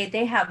to day.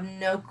 They have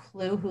no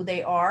clue who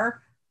they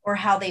are or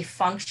how they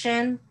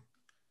function.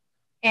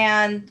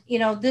 And,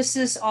 this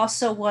is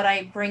also what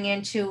I bring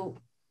into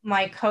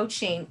my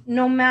coaching.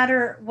 No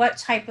matter what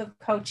type of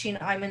coaching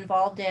I'm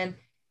involved in,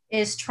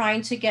 is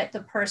trying to get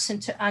the person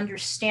to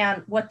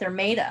understand what they're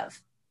made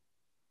of.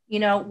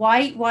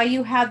 Why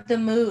you have the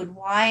mood,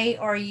 why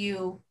are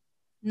you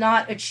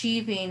not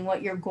achieving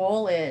what your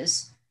goal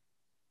is.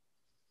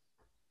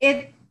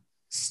 It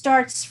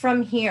starts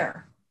from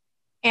here,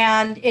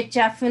 and it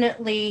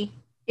definitely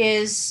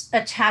is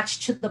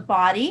attached to the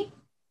body.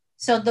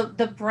 So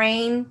the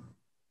brain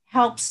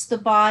helps the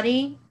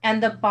body,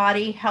 and the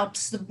body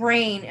helps the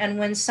brain, and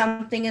when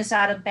something is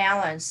out of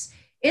balance,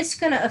 it's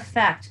going to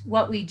affect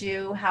what we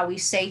do, how we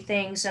say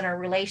things, and our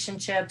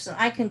relationships, and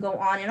I can go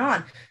on and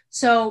on.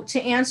 So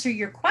to answer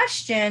your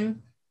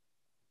question,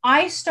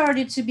 I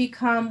started to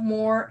become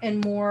more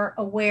and more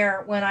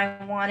aware when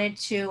I wanted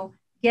to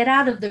get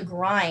out of the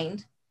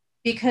grind,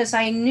 because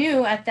I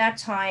knew at that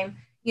time,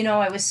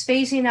 I was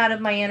phasing out of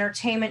my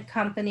entertainment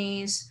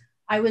companies.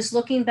 I was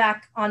looking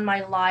back on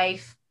my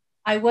life.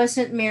 I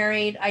wasn't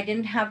married. I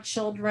didn't have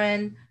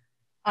children.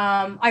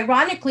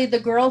 Ironically, the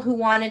girl who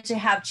wanted to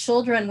have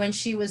children when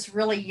she was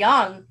really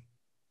young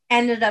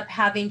ended up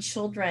having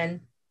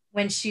children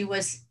when she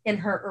was in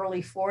her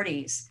early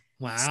 40s.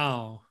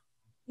 Wow.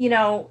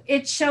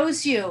 It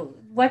shows you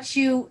what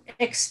you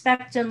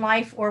expect in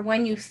life, or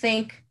when you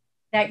think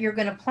that you're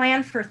going to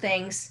plan for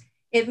things,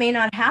 it may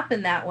not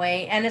happen that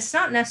way. And it's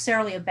not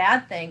necessarily a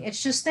bad thing.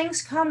 It's just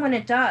things come when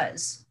it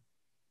does.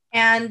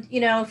 And,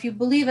 if you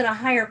believe in a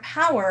higher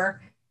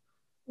power,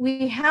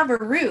 we have a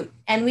route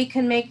and we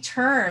can make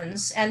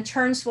turns, and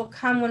turns will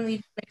come when we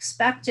don't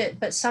expect it,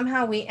 but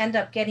somehow we end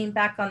up getting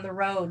back on the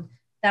road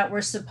that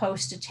we're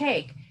supposed to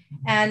take.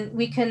 And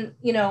we can,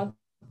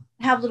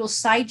 have little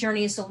side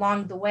journeys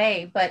along the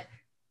way, but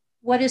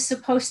what is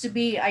supposed to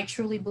be, I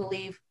truly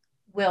believe,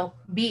 will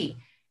be.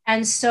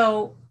 And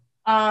so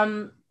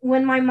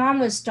when my mom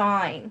was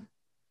dying,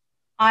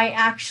 I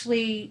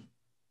actually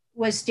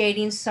was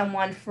dating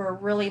someone for a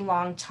really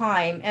long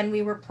time, and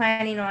we were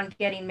planning on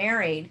getting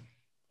married,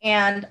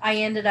 and I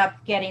ended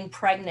up getting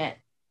pregnant.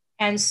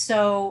 And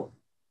so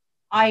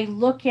I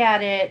look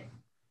at it,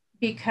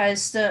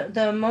 because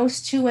the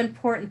most two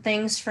important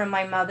things from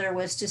my mother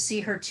was to see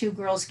her two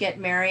girls get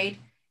married,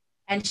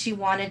 and she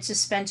wanted to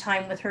spend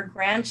time with her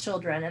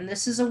grandchildren. And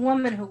this is a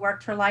woman who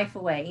worked her life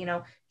away.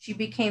 She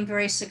became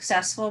very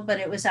successful, but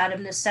it was out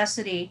of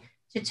necessity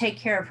to take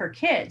care of her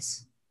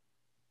kids.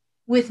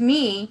 With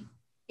me,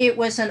 it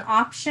was an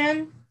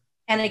option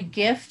and a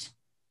gift,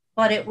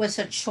 but it was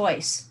a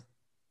choice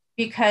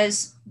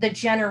because the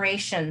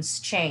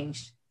generations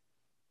changed.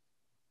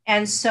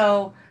 And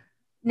so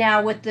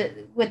now with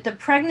the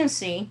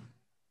pregnancy,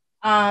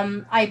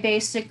 I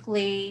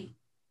basically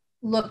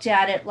looked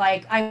at it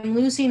like, I'm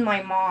losing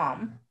my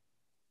mom,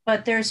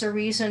 but there's a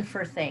reason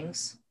for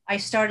things. I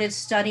started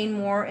studying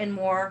more and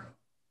more,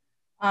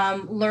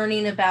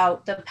 learning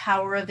about the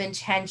power of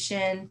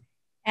intention,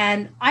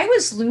 and I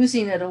was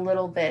losing it a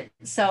little bit.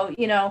 So,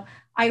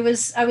 I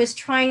was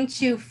trying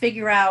to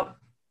figure out,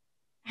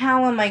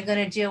 how am I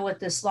going to deal with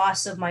this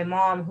loss of my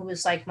mom, who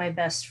was like my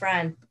best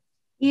friend.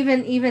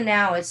 Even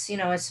now,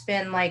 it's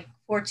been like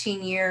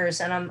 14 years,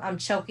 and I'm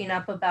choking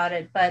up about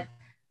it, but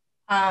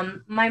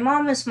my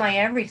mom is my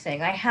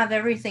everything. I have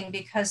everything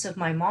because of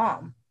my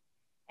mom.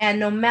 And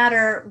no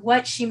matter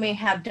what she may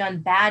have done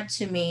bad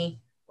to me,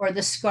 or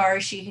the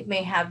scars she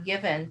may have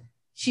given,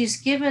 she's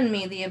given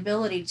me the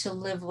ability to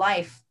live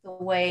life the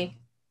way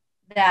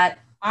that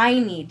I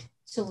need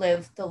to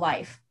live the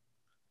life.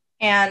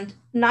 And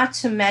not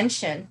to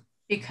mention,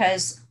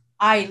 because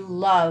I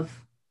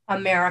love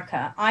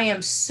America. I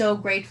am so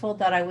grateful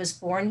that I was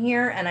born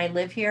here and I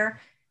live here,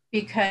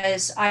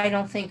 because I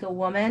don't think a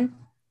woman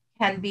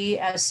can be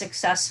as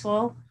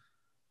successful.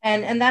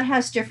 And that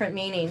has different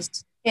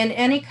meanings in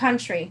any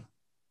country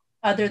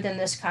other than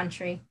this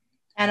country.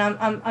 And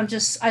I'm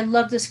just, I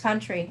love this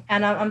country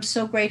and I'm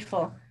so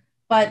grateful.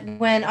 But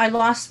when I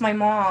lost my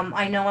mom,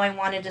 I know I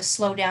wanted to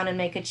slow down and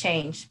make a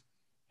change.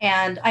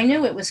 And I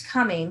knew it was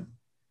coming,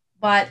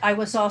 but I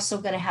was also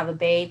going to have a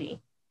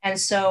baby. And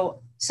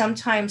so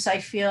sometimes I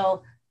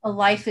feel a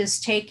life is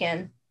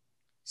taken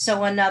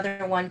so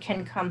another one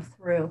can come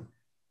through.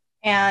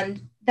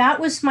 And that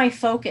was my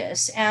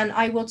focus. And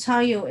I will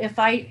tell you, if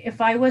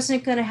I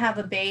wasn't going to have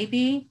a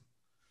baby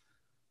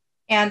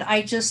and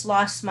I just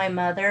lost my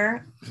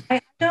mother,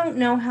 I don't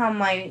know how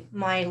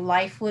my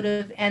life would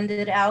have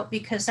ended out,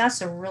 because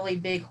that's a really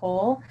big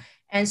hole.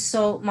 And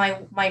so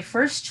my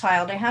first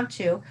child, I have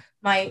two,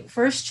 my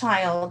first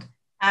child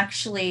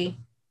actually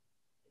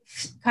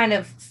kind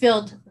of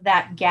filled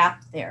that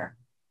gap there.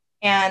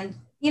 And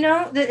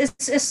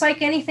it's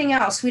like anything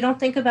else. We don't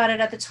think about it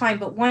at the time,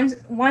 but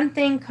one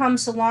thing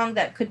comes along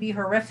that could be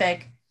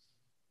horrific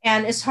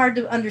and it's hard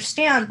to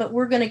understand, but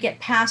we're going to get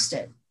past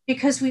it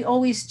because we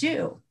always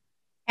do.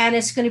 And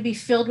it's going to be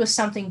filled with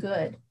something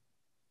good.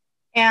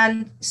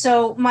 And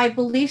so my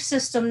belief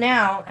system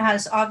now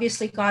has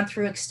obviously gone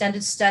through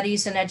extended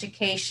studies and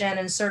education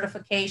and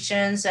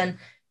certifications and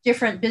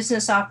different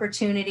business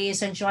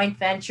opportunities and joint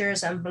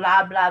ventures and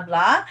blah, blah,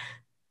 blah.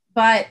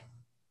 But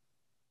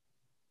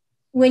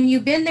when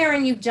you've been there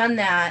and you've done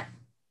that,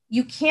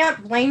 you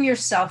can't blame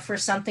yourself for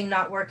something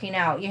not working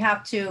out. You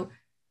have to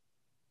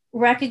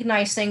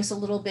recognize things a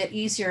little bit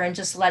easier and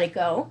just let it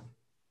go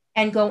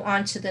and go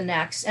on to the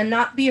next, and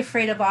not be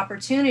afraid of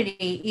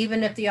opportunity,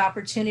 even if the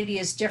opportunity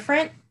is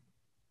different.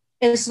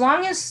 As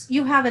long as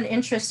you have an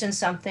interest in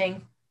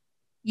something,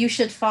 you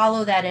should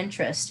follow that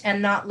interest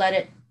and not let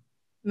it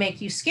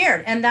make you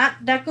scared. And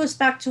that goes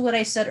back to what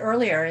I said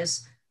earlier,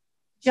 is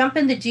jump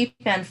in the deep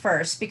end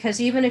first, because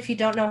even if you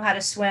don't know how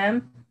to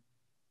swim,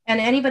 and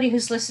anybody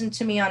who's listened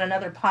to me on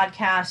another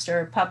podcast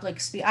or public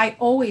speak, I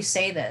always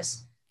say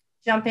this,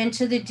 jump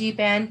into the deep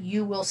end,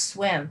 you will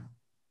swim.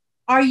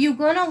 Are you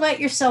going to let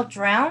yourself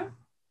drown?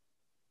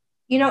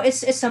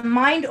 It's a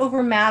mind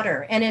over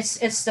matter, and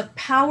it's the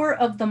power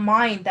of the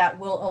mind that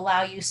will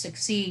allow you to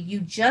succeed. You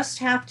just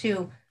have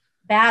to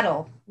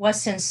battle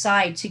what's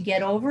inside to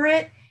get over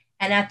it.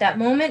 And at that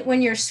moment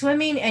when you're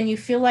swimming and you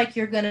feel like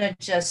you're going to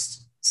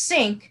just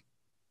sink,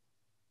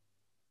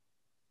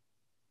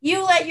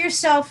 you let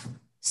yourself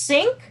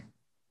sink,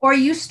 or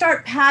you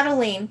start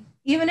paddling,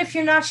 even if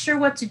you're not sure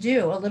what to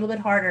do, a little bit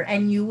harder,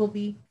 and you will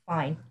be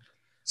fine.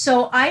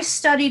 So I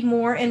studied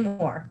more and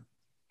more,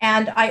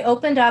 and I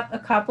opened up a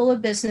couple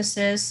of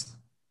businesses.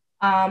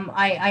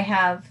 I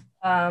have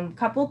a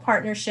couple of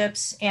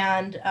partnerships,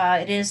 and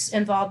it is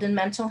involved in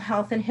mental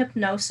health and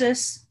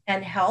hypnosis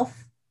and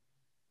health.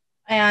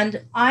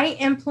 And I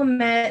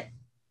implement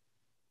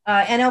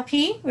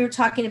NLP. We were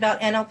talking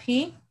about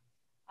NLP.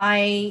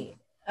 I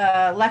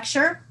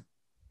lecture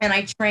and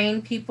I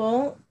train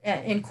people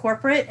in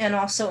corporate and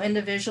also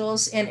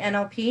individuals in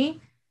NLP.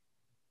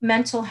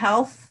 Mental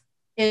health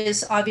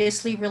is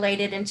obviously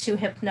related into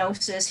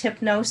hypnosis.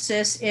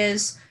 Hypnosis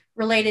is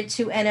related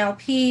to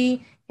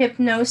NLP.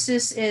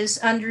 Hypnosis is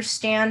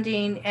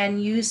understanding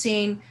and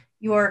using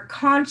your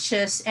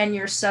conscious and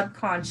your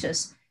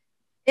subconscious.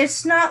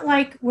 It's not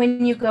like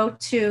when you go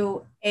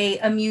to an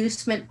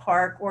amusement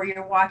park or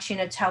you're watching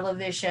a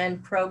television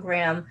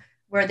program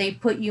where they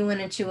put you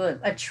into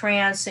a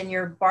trance and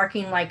you're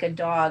barking like a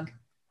dog.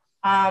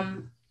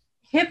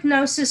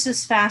 Hypnosis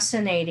is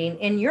fascinating.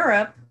 In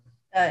Europe,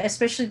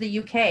 especially the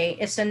UK,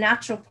 it's a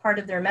natural part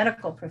of their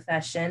medical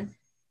profession.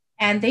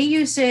 And they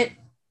use it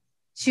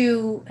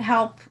to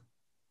help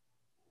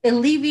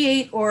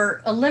alleviate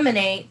or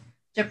eliminate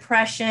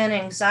depression,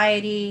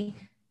 anxiety.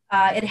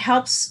 It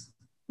helps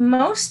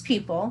most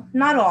people,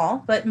 not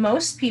all, but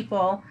most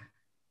people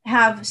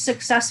have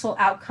successful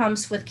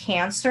outcomes with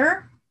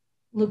cancer,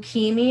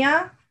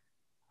 leukemia.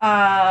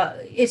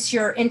 It's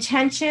your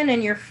intention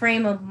and your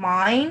frame of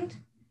mind.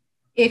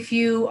 If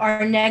you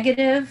are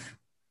negative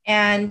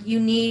and you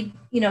need,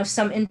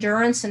 some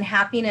endurance and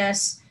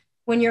happiness,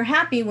 when you're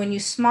happy, when you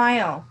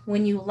smile,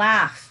 when you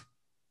laugh,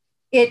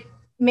 it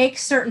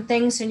makes certain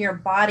things in your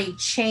body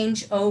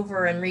change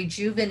over and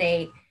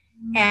rejuvenate.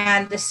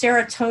 And the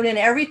serotonin,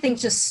 everything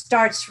just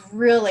starts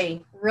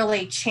really,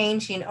 really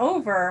changing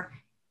over.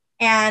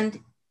 And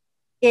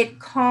it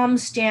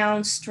calms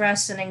down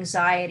stress and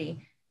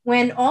anxiety.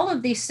 When all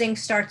of these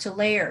things start to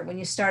layer, when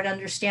you start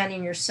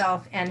understanding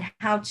yourself and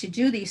how to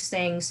do these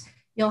things,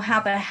 you'll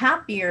have a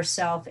happier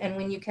self. And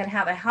when you can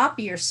have a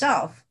happier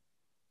self,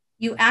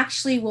 you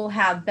actually will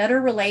have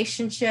better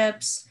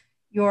relationships.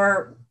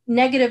 Your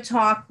negative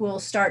talk will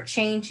start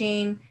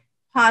changing,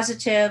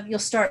 positive. You'll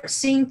start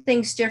seeing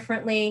things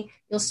differently.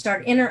 You'll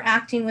start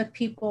interacting with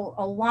people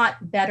a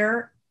lot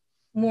better,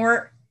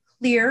 more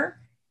clear.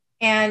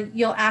 and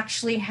you'll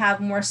actually have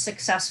more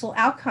successful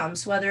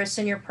outcomes, whether it's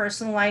in your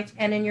personal life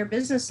and in your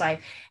business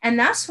life. And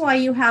that's why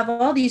you have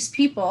all these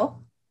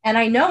people, and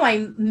I know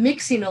I'm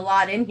mixing a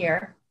lot in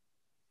here,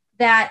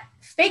 that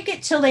fake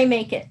it till they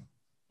make it.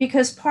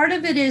 Because part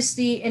of it is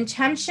the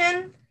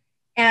intention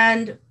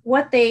and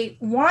what they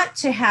want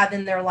to have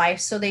in their life.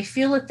 So they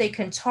feel that they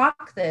can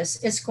talk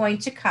this is going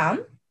to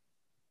come.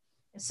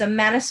 It's a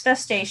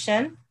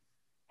manifestation.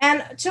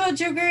 And to a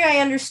degree, I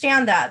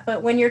understand that.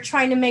 But when you're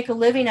trying to make a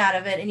living out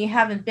of it and you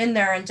haven't been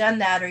there and done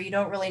that, or you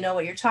don't really know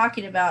what you're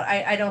talking about,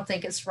 I don't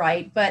think it's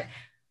right. But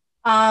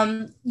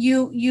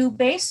you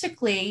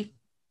basically,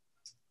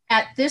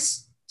 at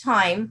this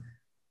time,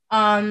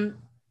 have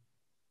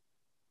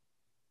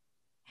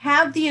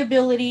the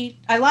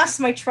ability, I lost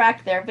my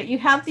track there, but you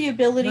have the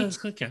ability. No,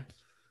 okay.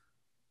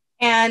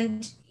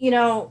 And,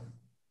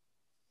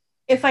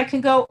 if I can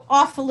go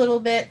off a little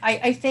bit,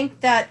 I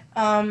think that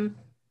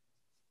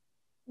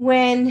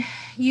when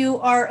you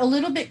are a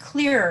little bit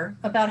clearer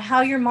about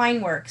how your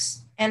mind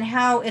works and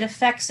how it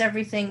affects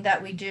everything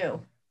that we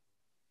do,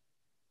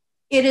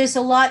 it is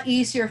a lot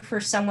easier for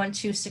someone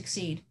to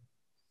succeed.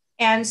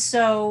 And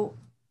so,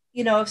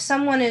 if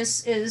someone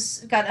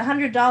is got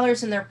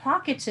 $100 in their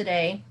pocket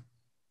today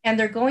and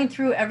they're going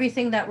through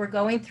everything that we're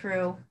going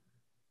through,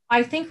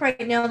 I think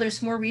right now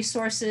there's more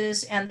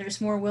resources and there's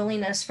more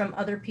willingness from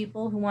other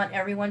people who want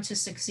everyone to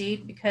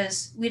succeed,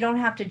 because we don't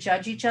have to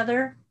judge each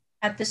other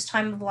at this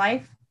time of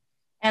life.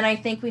 And I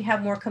think we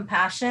have more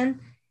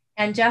compassion.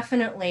 And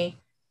definitely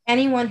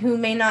anyone who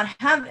may not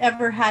have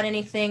ever had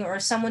anything, or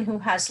someone who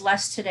has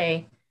less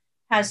today,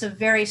 has a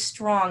very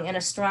strong and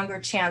a stronger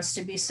chance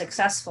to be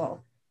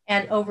successful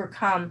and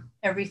overcome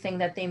everything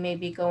that they may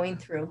be going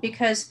through,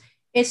 because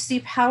it's the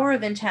power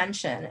of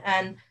intention.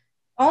 And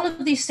all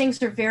of these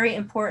things are very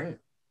important.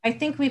 I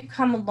think we've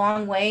come a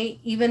long way,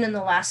 even in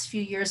the last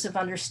few years, of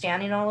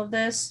understanding all of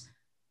this.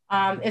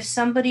 If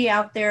somebody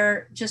out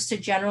there, just to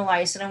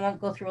generalize, and I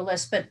won't go through a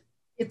list, but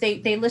if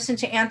they listen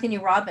to Anthony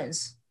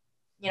Robbins,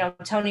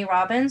 Tony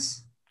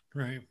Robbins,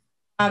 right?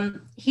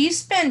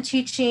 He's been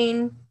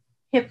teaching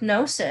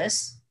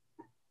hypnosis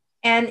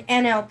and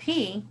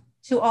NLP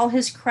to all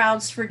his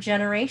crowds for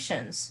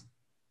generations.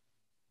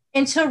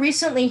 Until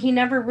recently, he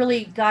never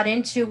really got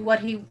into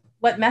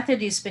what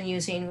method he's been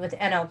using with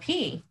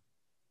NLP.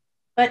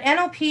 But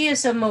NLP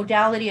is a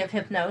modality of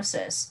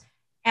hypnosis.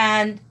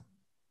 And,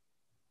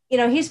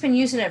 he's been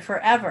using it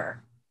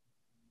forever.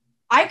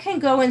 I can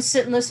go and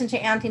sit and listen to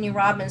Anthony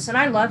Robbins, and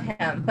I love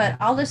him, but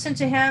I'll listen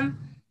to him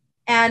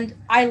and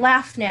I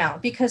laugh now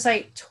because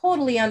I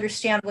totally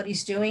understand what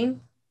he's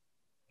doing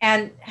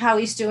and how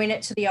he's doing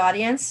it to the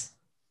audience.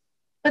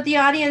 But the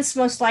audience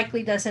most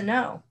likely doesn't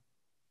know.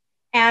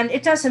 And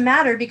it doesn't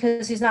matter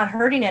because he's not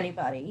hurting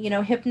anybody.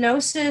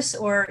 Hypnosis,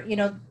 or,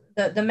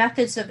 the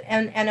methods of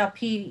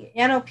NLP.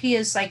 NLP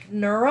is like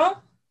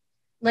neuro,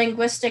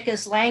 linguistic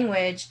is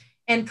language,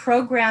 and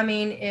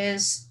programming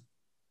is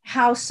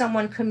how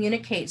someone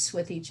communicates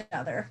with each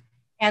other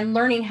and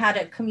learning how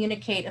to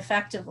communicate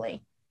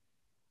effectively.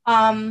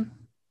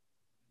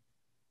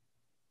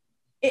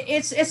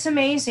 It's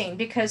amazing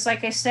because,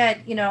 like I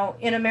said,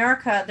 in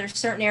America, there's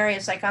certain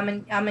areas, like I'm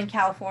in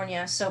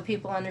California, so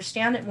people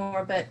understand it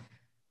more, but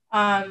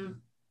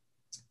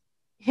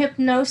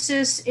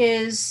hypnosis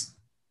is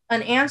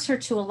an answer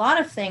to a lot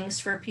of things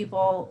for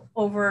people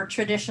over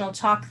traditional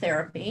talk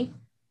therapy.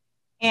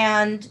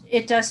 And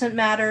it doesn't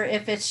matter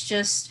if it's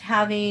just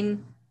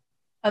having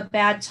a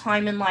bad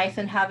time in life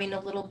and having a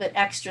little bit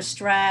extra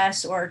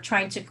stress, or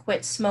trying to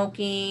quit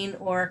smoking,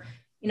 or,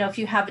 if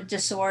you have a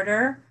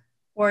disorder,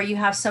 or you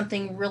have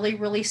something really,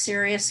 really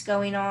serious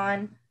going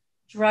on,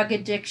 drug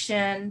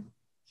addiction,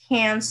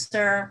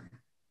 cancer.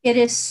 It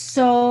is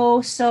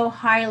so, so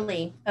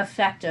highly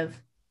effective.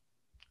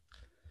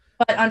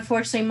 But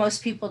unfortunately,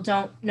 most people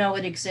don't know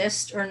it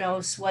exists or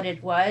knows what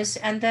it was.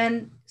 And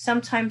then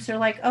sometimes they're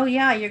like, oh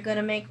yeah, you're going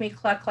to make me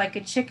cluck like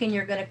a chicken.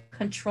 You're going to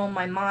control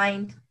my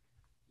mind.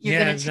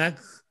 That's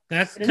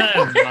kind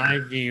of my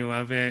view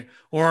of it.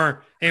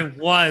 Or it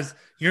was,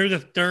 you're the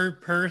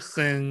third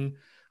person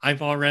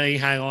I've already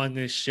had on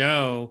this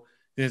show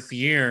this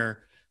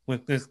year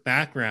with this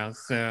background.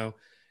 So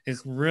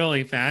it's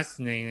really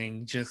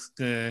fascinating just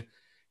to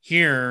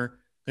hear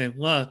that,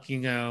 look,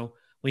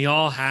 we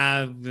all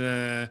have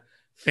the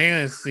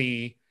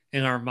fantasy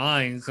in our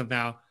minds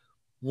about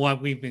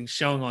what we've been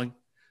shown on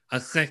a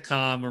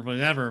sitcom or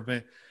whatever,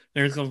 but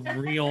there's a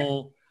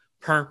real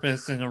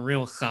purpose and a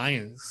real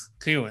science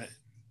to it.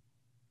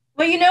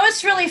 Well,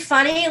 it's really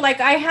funny. Like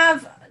I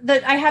have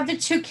the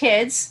two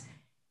kids,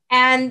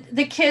 and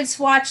the kids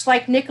watch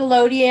like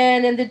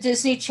Nickelodeon and the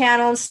Disney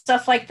Channel and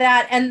stuff like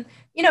that. And,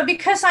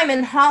 because I'm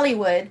in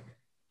Hollywood,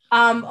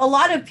 a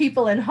lot of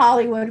people in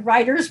Hollywood,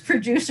 writers,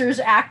 producers,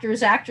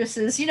 actors,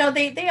 actresses,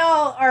 they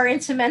all are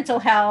into mental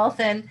health.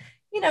 And,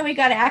 we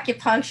got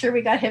acupuncture,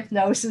 we got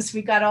hypnosis,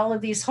 we got all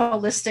of these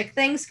holistic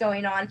things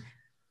going on.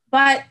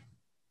 But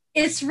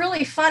it's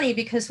really funny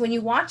because when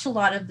you watch a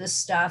lot of this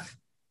stuff,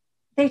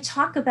 they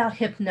talk about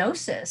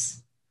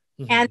hypnosis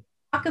and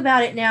talk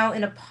about it now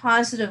in a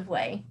positive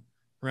way.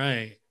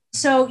 Right.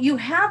 so you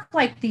have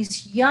like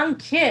these young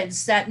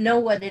kids that know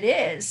what it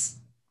is,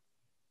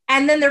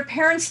 and then their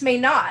parents may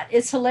not.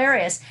 It's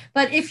hilarious.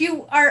 But if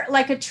you are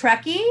like a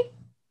Trekkie,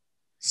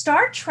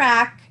 Star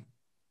Trek,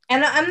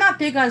 and I'm not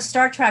big on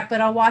Star Trek,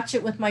 but I'll watch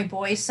it with my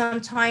boys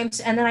sometimes.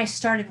 And then I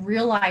started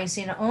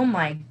realizing, oh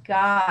my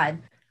God,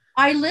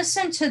 I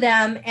listen to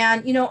them,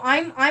 and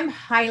I'm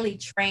highly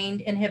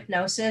trained in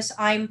hypnosis.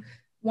 I'm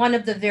one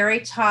of the very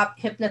top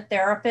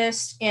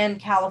hypnotherapists in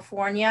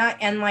California,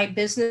 and my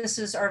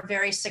businesses are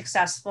very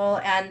successful,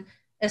 and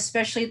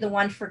especially the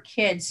one for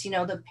kids.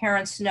 The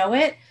parents know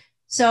it.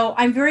 So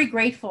I'm very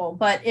grateful.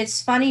 But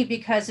it's funny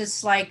because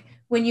it's like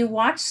when you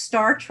watch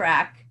Star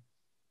Trek,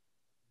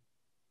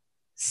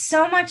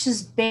 so much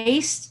is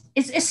based,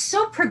 it's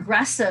so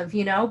progressive,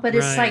 but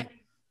it's Right. like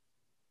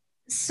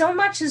so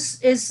much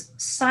is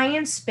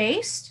science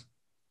based,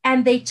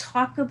 and they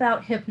talk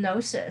about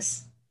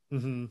hypnosis.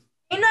 Mm-hmm.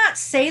 They not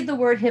say the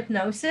word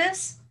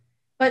hypnosis,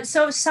 but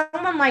so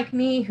someone like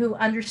me who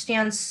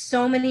understands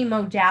so many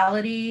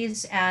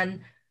modalities,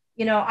 and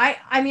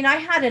I mean, I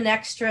had an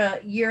extra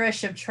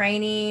yearish of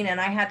training, and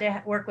I had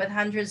to work with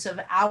hundreds of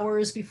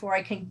hours before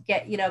I can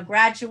get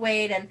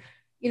graduate, and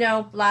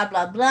blah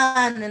blah blah,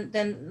 and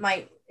then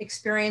my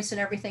experience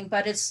and everything.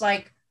 But it's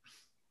like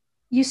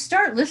you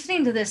start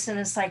listening to this and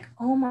it's like,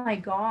 oh my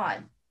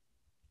God.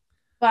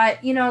 But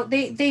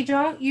they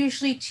don't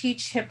usually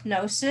teach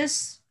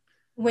hypnosis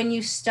when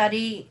you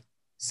study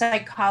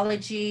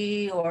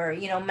psychology or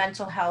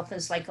mental health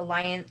as like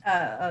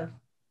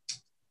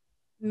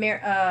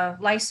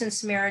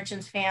licensed marriage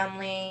and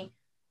family,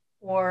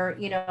 or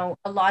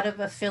a lot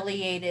of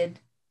affiliated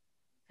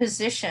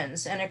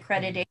positions and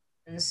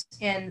accreditations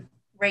in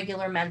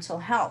regular mental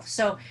health.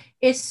 So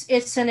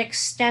it's an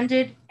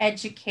extended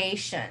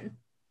education.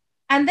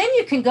 And then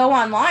you can go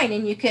online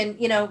and you can,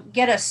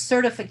 get a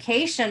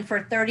certification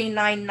for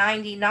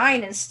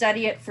 $39.99 and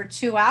study it for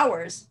 2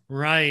 hours.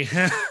 Right.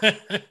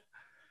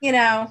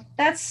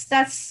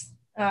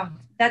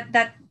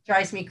 That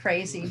drives me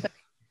crazy.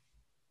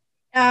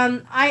 But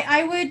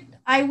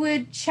I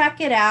would check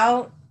it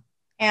out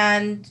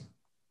and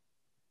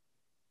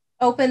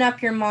open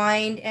up your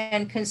mind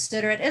and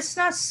consider it. It's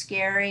not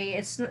scary.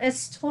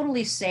 It's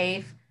totally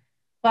safe.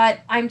 But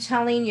I'm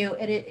telling you,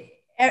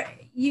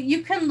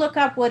 you can look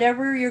up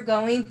whatever you're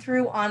going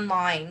through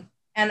online.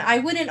 And I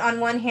wouldn't, on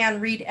one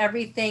hand, read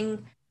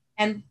everything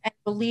and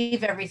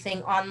believe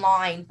everything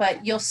online,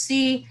 but you'll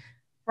see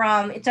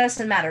it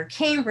doesn't matter,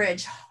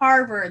 Cambridge,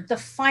 Harvard, the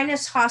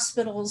finest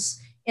hospitals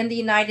in the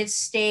United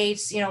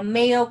States,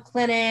 Mayo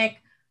Clinic,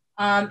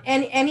 and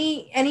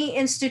any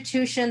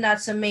institution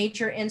that's a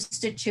major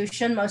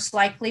institution most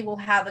likely will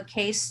have a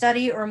case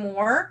study or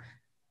more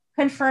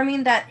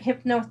confirming that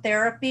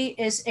hypnotherapy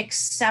is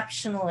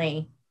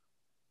exceptionally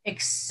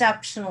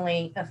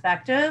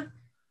effective,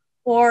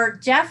 or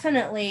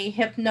definitely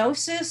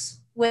hypnosis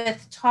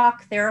with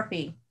talk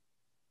therapy.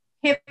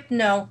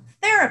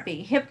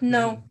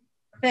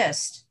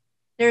 Hypnotherapist.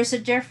 There's a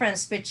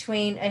difference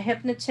between a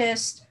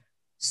hypnotist,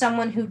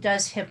 someone who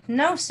does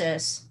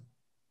hypnosis,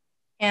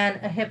 and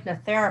a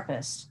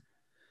hypnotherapist.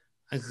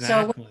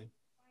 Exactly.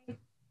 So,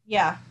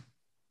 yeah.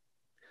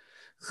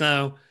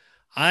 So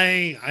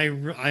I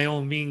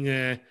don't mean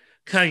to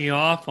cut you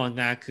off on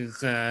that,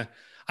 because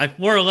I've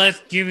more or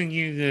less given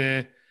you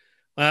the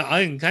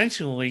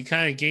unintentionally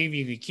kind of gave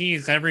you the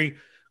keys. Every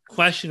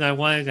question I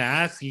wanted to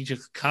ask, you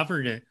just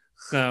covered it.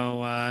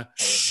 So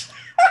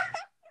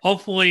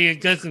hopefully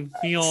it doesn't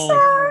feel.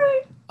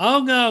 Sorry. Oh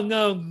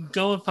no,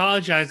 don't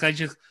apologize. I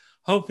just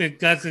hope it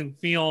doesn't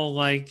feel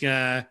like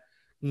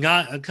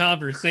not a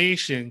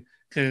conversation,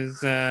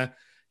 because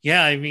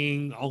yeah, I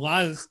mean, a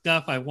lot of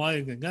stuff I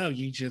wanted to know,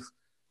 you just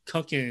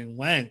took it and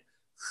went.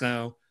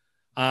 So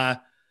I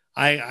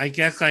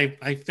guess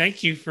I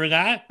thank you for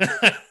that.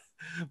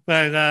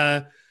 But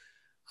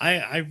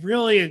I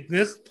really, at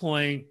this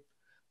point,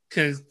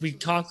 because we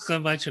talked so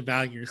much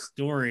about your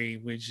story,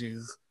 which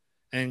is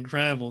an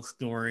incredible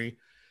story,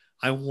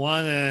 I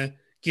want to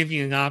give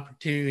you an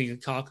opportunity to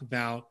talk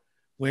about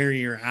where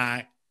you're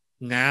at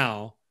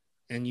now.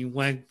 And you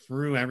went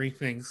through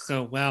everything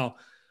so well.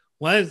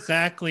 What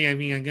exactly, I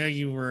mean, I know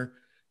you were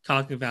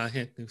talking about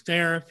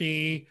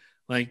hypnotherapy.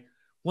 Like,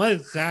 what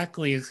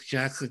exactly is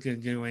Jessica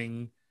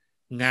doing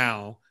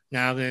now?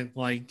 Now that,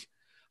 like,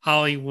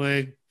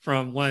 Hollywood,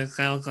 from what it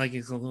sounds like,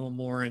 is a little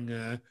more in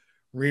the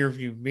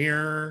rearview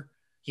mirror,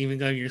 even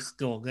though you're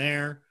still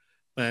there.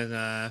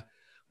 But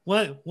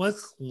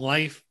what's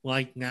life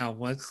like now?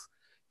 What's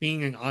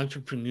being an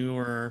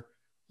entrepreneur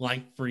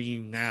like for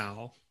you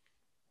now?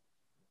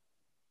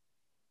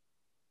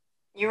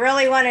 You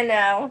really want to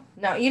know?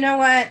 No, you know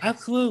what?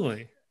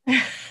 Absolutely.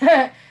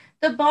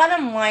 The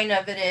bottom line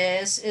of it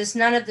is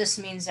none of this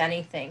means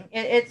anything.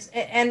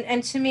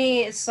 And to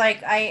me, it's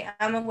like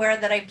I'm aware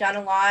that I've done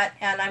a lot,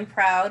 and I'm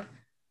proud.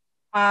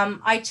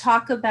 I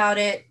talk about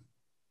it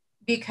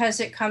because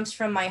it comes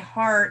from my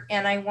heart,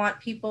 and I want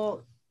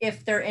people,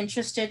 if they're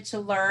interested, to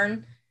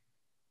learn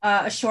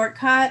a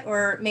shortcut,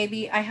 or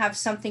maybe I have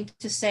something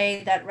to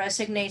say that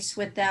resonates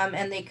with them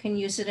and they can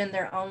use it in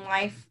their own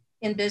life.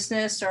 in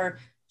business or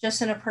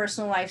just in a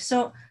personal life.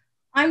 So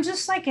I'm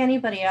just like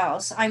anybody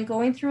else. I'm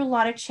going through a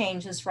lot of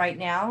changes right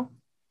now.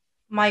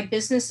 My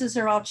businesses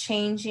are all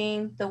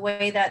changing. The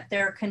way that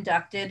they're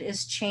conducted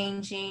is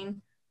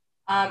changing.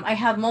 I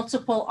have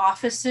multiple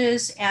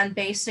offices, and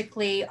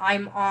basically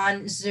I'm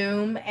on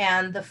Zoom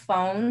and the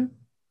phone,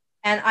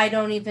 and I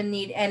don't even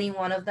need any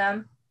one of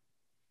them.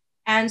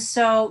 And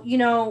so,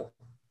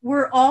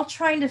 we're all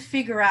trying to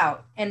figure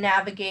out and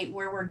navigate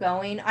where we're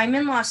going. I'm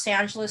in Los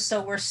Angeles,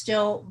 so we're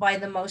still, by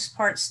the most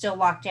part, still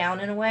locked down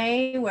in a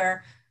way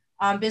where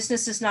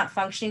business is not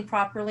functioning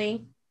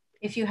properly.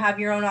 If you have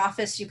your own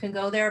office, you can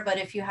go there. But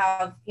if you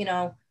have,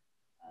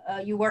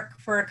 you work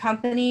for a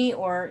company,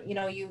 or,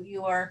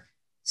 you are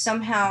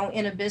somehow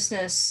in a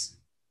business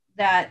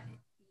that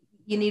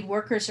you need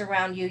workers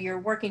around you, you're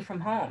working from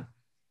home.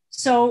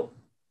 So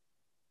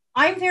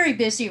I'm very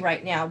busy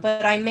right now,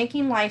 but I'm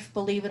making life,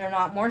 believe it or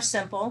not, more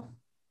simple.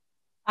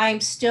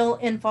 I'm still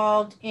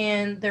involved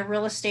in the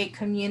real estate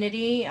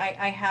community.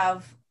 I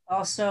have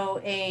also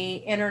a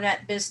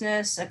internet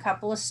business, a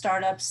couple of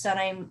startups that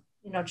I'm,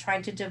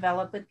 trying to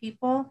develop with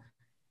people.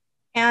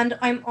 And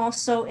I'm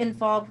also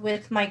involved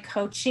with my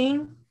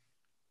coaching.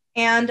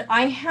 And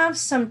I have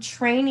some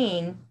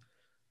training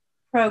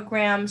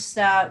programs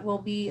that will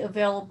be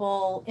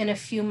available in a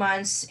few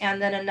months,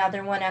 and then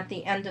another one at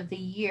the end of the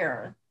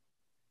year.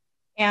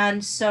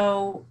 And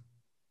so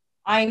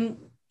I'm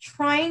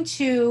trying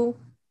to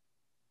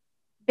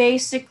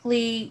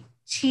basically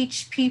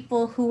teach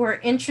people who are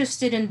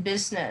interested in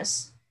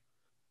business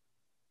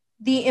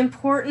the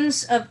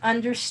importance of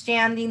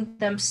understanding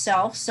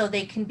themselves so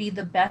they can be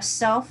the best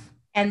self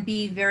and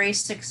be very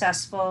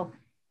successful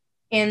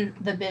in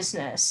the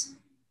business.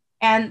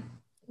 And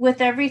with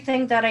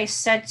everything that I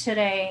said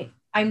today,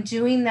 I'm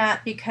doing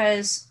that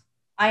because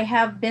I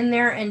have been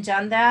there and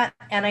done that,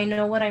 and I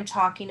know what I'm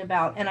talking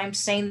about, and I'm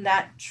saying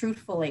that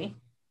truthfully.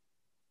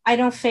 I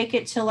don't fake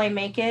it till I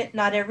make it.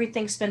 Not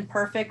everything's been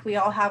perfect. We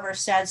all have our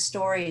sad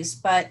stories,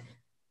 but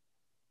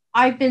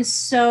I've been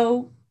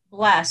so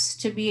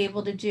blessed to be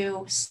able to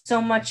do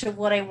so much of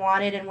what I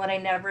wanted and what I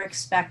never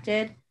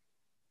expected.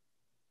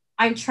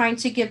 I'm trying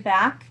to give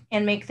back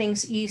and make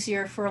things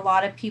easier for a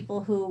lot of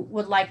people who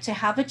would like to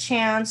have a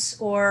chance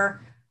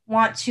or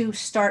want to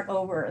start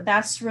over.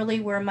 That's really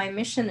where my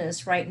mission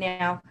is right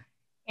now.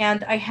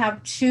 And I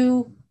have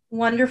two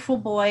wonderful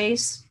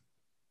boys,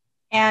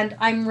 and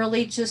I'm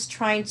really just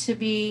trying to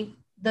be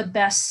the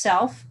best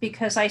self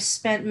because I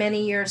spent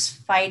many years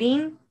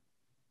fighting,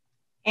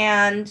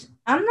 and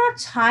I'm not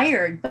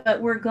tired,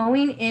 but we're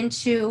going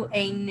into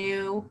a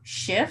new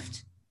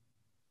shift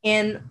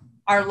in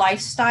our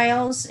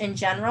lifestyles in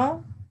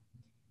general.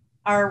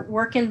 Our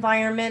work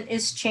environment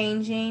is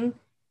changing,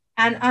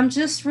 and I'm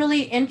just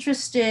really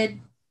interested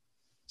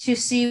to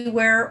see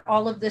where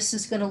all of this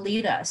is going to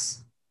lead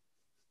us.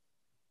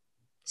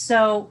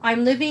 So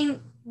I'm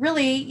living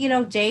really,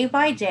 day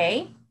by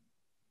day,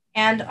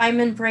 and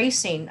I'm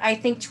embracing. I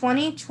think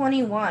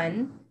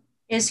 2021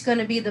 is going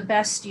to be the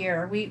best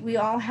year. We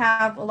all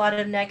have a lot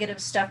of negative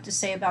stuff to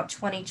say about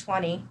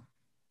 2020.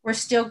 We're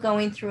still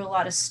going through a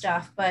lot of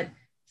stuff, but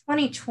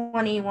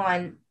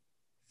 2021,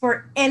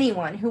 for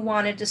anyone who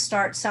wanted to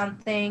start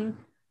something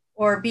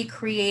or be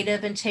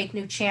creative and take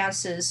new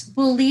chances,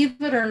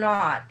 believe it or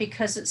not,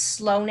 because it's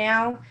slow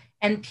now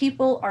and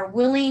people are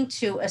willing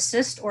to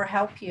assist or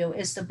help you,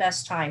 is the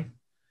best time.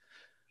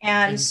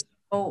 And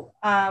so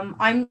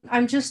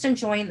I'm just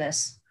enjoying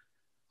this.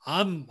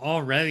 I'm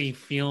already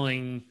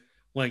feeling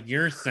what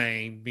you're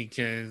saying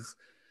because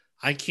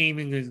I came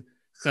into,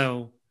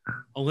 so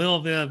a little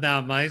bit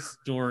about my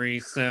story.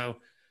 So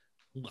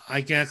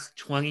I guess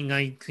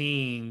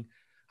 2019,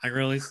 I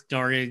really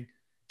started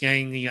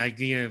getting the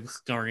idea of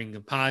starting the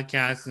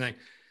podcast. And I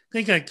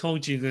think I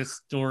told you this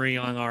story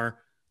on our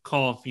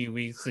call a few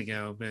weeks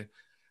ago, but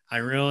I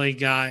really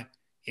got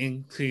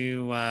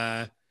into,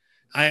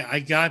 I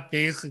got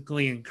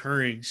basically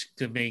encouraged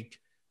to make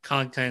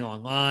content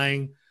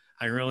online.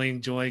 I really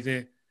enjoyed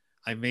it.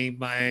 I made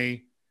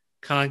my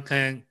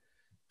content.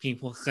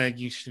 People said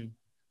you should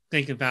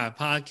think about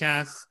a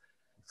podcast.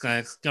 So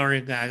I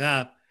started that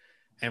up.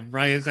 And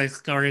right as I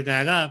started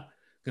that up,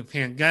 the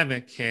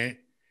pandemic hit.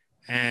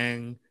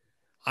 And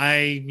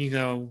I,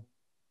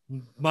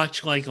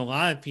 much like a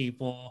lot of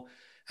people,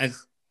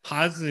 as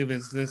positive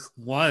as this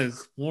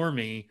was for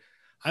me,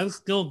 I was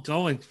still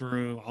going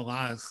through a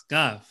lot of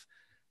stuff.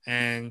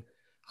 And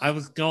I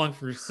was going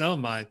through so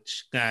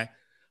much that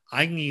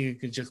I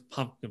needed to just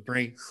pump the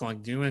brakes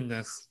on doing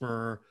this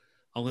for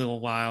a little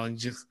while and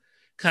just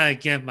kind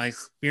of get my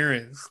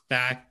spirits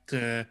back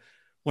to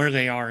where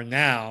they are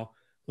now,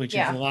 which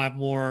is a lot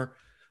more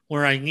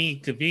where I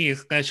need to be,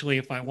 especially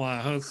if I want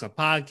to host a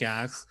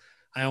podcast.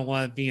 I don't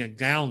want to be a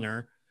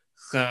downer.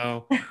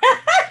 So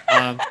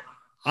I'm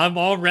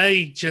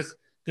already just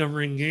the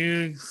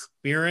renewed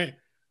spirit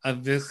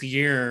of this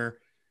year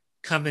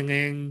coming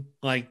in,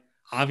 like,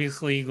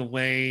 obviously the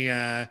way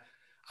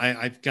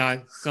I've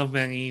got so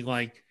many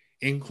like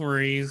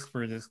inquiries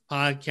for this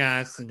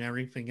podcast and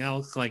everything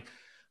else, like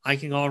I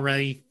can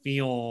already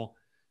feel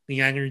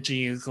the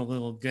energy is a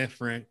little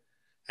different.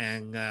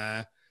 And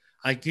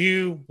I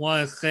do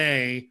want to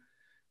say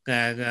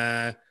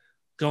that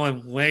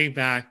going way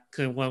back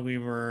to what we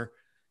were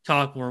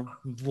talking, or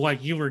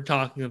what you were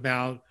talking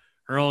about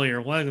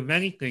earlier, one of the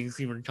many things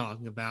you were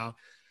talking about,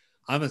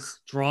 I'm a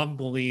strong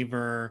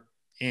believer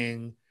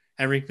in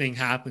everything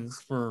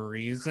happens for a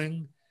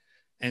reason.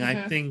 And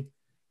I think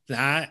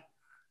that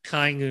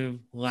kind of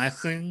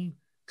lesson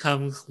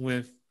comes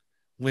with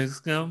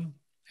wisdom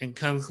and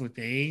comes with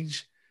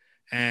age.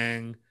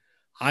 And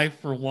I,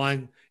 for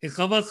one, it's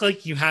almost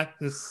like you have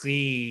to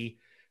see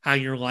how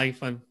your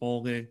life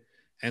unfolded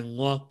and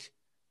look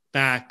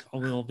back a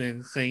little bit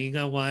and say, you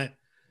know what?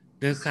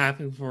 This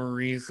happened for a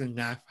reason,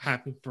 that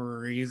happened for a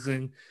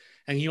reason.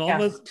 And you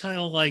almost kind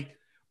of like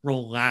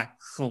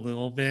relax a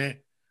little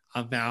bit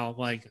about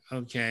like,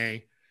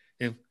 okay,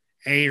 if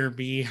A or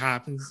B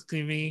happens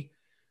to me,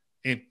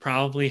 it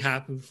probably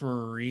happened for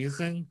a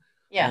reason.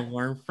 Yeah. I'll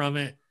learn from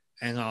it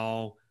and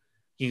I'll,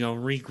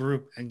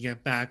 regroup and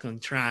get back on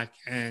track.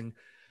 And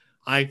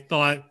I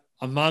thought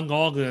among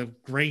all the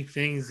great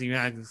things you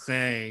had to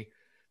say,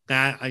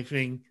 that I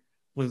think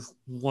was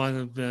one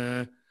of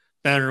the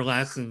better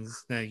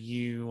lessons that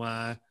you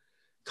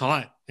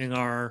taught in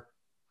our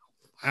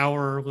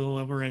hour, a little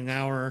over an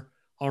hour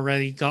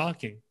already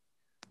talking.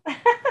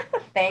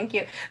 Thank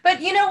you.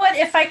 But you know what?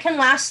 If I can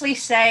lastly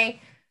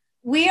say,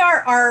 we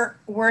are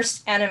our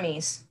worst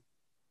enemies.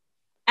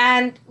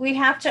 And we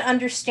have to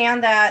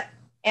understand that.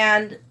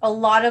 And a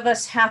lot of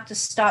us have to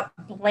stop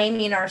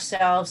blaming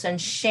ourselves and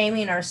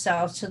shaming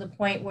ourselves to the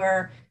point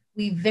where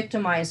we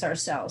victimize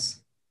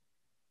ourselves.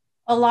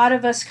 A lot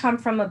of us come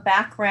from a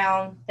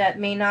background that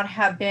may not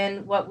have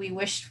been what we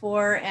wished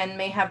for and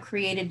may have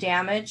created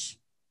damage,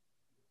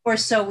 or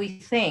so we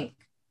think.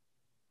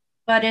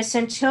 But it's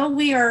until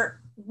we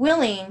are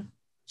willing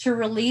to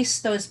release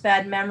those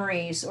bad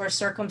memories or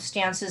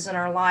circumstances in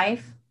our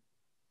life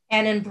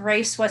and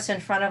embrace what's in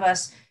front of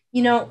us.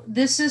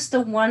 This is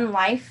the one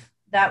life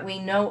that we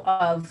know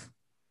of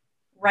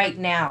right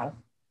now.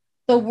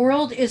 The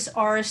world is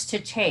ours to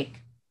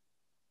take.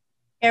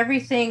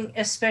 Everything,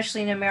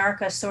 especially in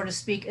America, so to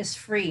speak, is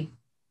free.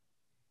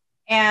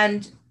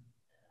 And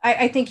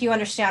I think you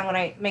understand when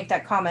I make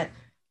that comment.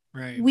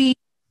 Right. We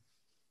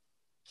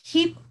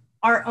keep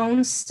our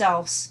own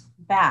selves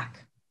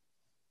back.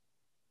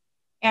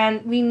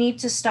 And we need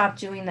to stop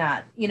doing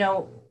that. In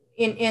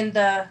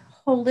the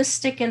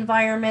holistic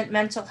environment,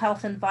 mental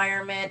health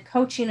environment,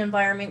 coaching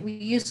environment, we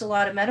use a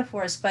lot of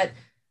metaphors, but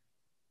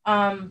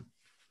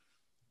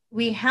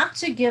we have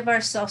to give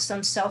ourselves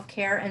some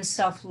self-care and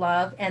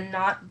self-love and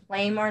not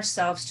blame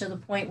ourselves to the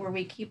point where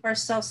we keep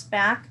ourselves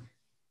back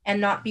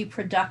and not be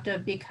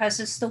productive, because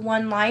it's the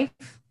one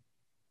life.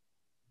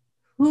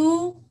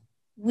 Who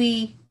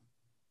we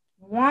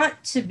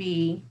want to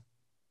be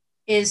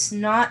is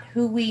not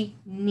who we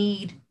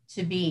need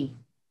to be.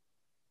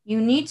 You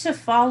need to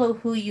follow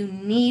who you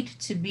need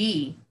to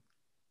be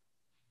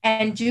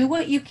and do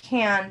what you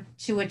can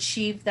to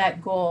achieve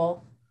that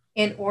goal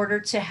in order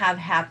to have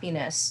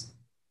happiness.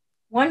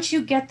 Once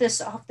you get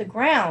this off the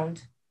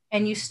ground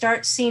and you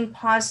start seeing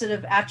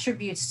positive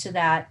attributes to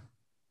that,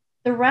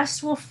 the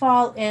rest will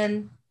fall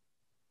in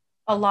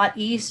a lot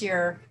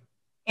easier.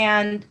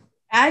 And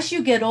as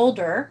you get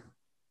older,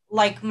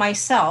 like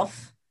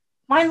myself,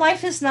 my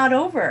life is not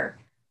over,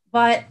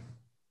 but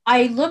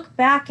I look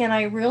back and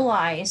I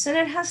realize, and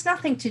it has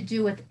nothing to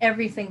do with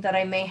everything that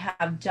I may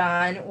have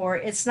done, or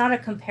it's not a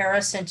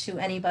comparison to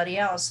anybody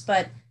else,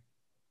 but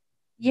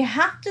you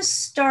have to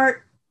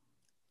start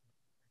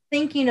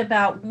thinking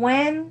about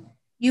when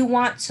you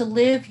want to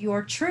live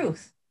your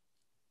truth.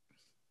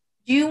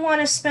 Do you want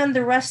to spend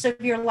the rest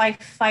of your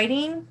life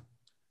fighting,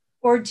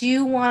 or do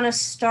you want to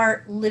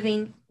start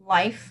living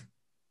life?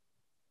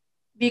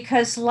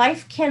 Because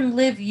life can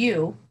live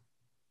you,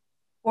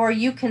 or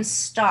you can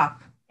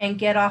stop and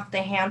get off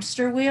the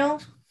hamster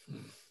wheel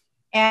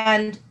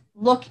and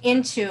look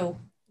into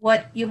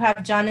what you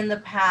have done in the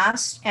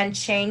past and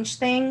change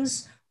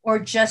things, or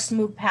just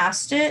move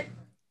past it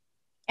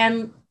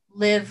and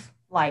live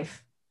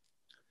life.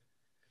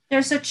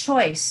 There's a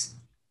choice.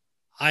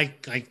 I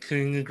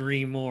couldn't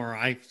agree more.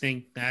 I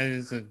think that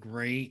is a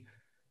great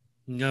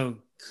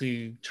note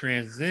to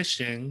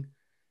transition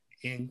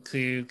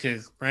into,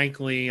 because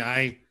frankly,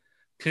 I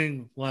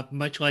couldn't,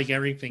 much like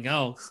everything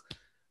else,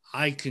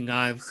 I could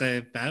not have said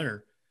it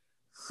better.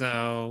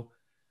 So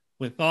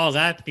with all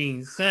that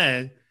being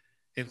said,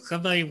 if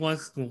somebody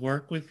wants to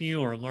work with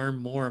you or learn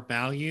more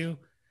about you,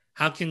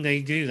 how can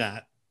they do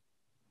that?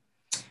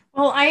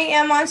 Well, I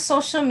am on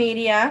social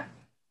media,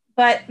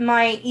 but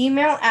my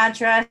email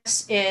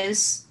address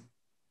is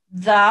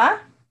the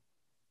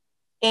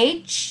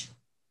HTC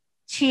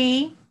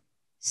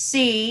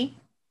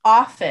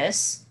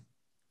office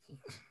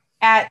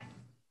at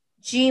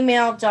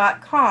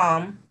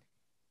gmail.com.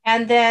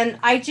 And then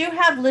I do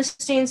have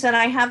listings, and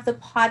I have the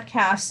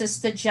podcast. It's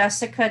the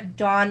Jessica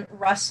Dawn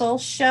Russell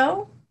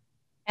Show.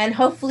 And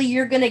hopefully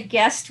you're going to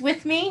guest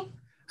with me.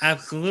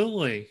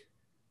 Absolutely.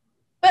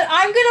 But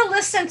I'm going to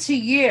listen to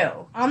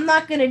you. I'm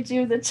not going to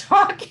do the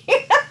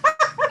talking.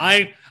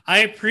 I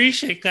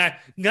appreciate that.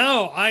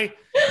 No,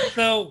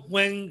 so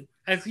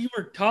as you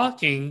were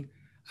talking,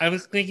 I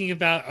was thinking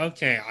about,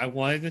 okay, I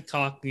wanted to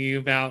talk to you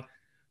about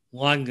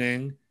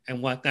London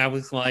and what that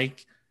was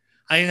like.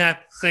 I didn't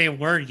have to say a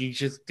word, you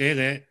just did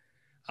it.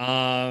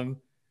 Um,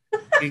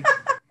 did,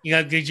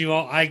 did you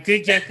all, I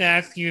did get to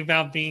ask you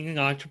about being an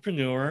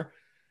entrepreneur.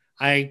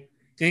 I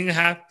didn't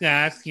have to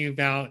ask you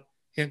about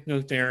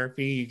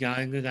hypnotherapy. You got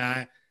into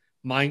that.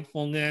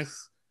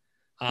 Mindfulness.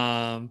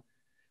 Um,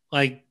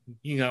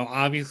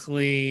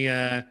 obviously,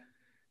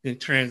 the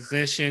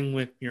transition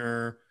with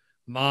your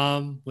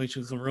mom, which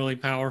was a really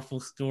powerful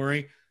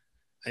story.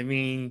 I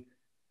mean,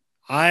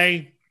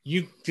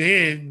 you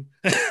did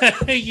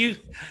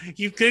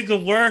you did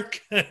the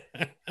work.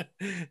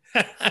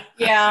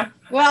 Yeah.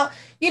 Well,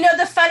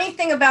 the funny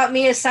thing about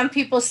me is some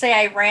people say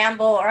I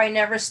ramble or I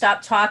never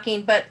stop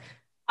talking, but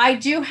I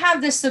do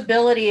have this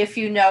ability, if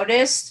you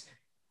noticed.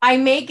 I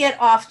may get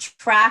off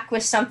track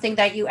with something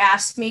that you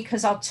asked me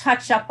because I'll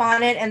touch up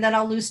on it and then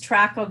I'll lose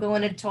track. I'll go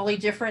in a totally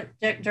different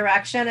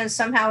direction and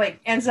somehow it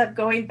ends up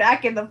going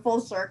back in the full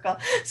circle.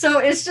 So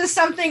it's just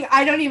something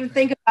I don't even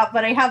think about,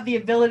 but I have the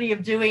ability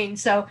of doing.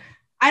 So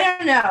I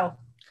don't know.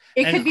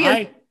 It could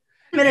be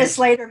minutes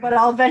later, but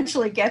I'll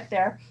eventually get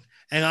there.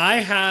 And I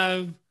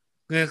have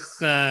this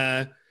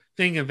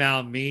thing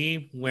about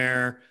me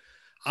where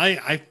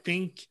I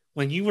think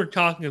when you were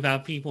talking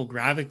about people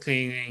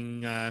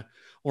gravitating,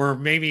 or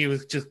maybe it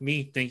was just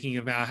me thinking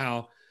about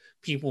how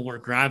people were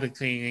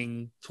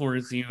gravitating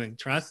towards you and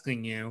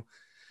trusting you,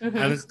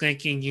 I was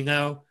thinking,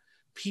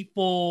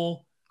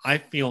 people I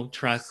feel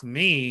trust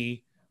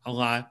me a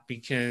lot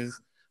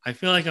because I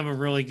feel like I'm a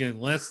really good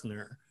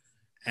listener.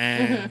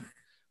 And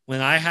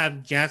when I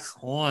have guests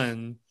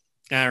on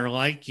that are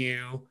like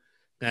you,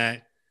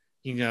 that,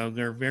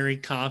 they're very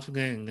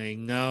confident and they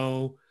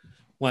know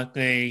what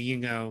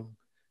they're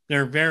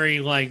very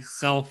like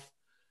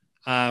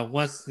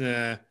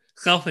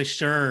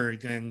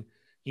self-assured and,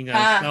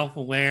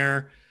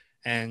 self-aware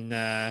and,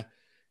 and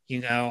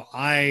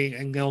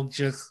they'll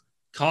just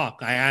talk.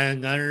 I had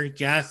another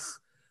guest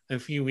a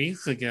few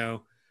weeks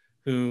ago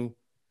who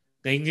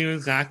they knew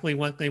exactly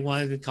what they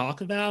wanted to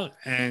talk about.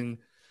 And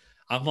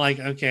I'm like,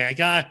 okay, I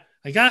got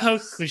to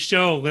host the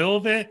show a little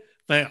bit,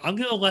 but I'm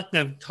going to let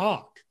them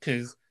talk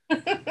because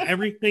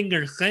everything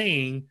they're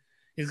saying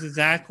is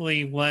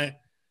exactly what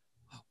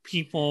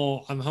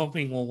people I'm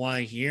hoping will want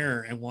to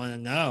hear and want to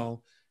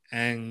know.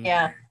 And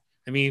yeah,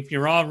 I mean, if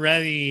you're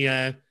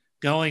already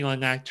going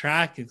on that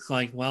track, it's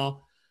like,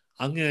 well,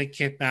 I'm going to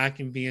kick back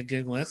and be a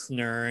good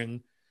listener.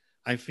 And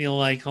I feel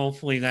like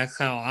hopefully that's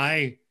how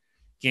I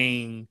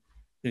gain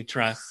the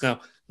trust. So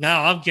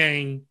now I'm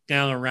getting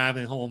down a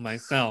rabbit hole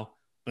myself,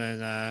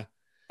 but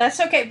that's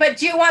okay. But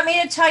do you want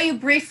me to tell you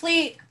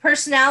briefly,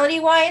 personality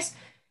wise,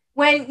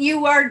 when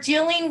you are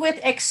dealing with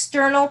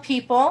external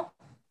people,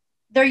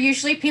 they're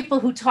usually people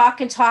who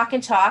talk and talk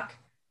and talk.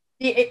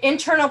 The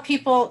internal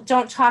people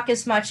don't talk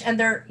as much, and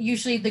they're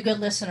usually the good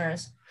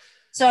listeners.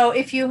 So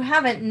if you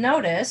haven't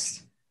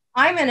noticed,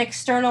 I'm an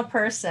external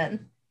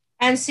person.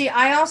 And see,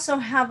 I also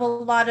have a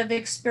lot of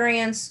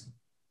experience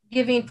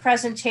giving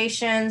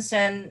presentations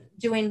and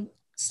doing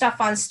stuff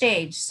on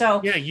stage.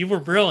 So yeah, you were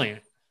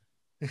brilliant.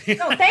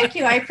 no, thank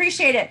you. I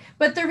appreciate it.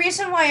 But the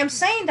reason why I'm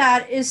saying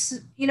that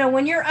is,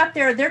 when you're up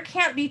there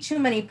can't be too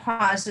many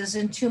pauses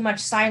and too much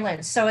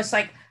silence. So it's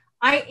like,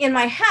 in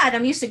my head,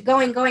 I'm used to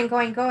going, going,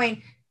 going,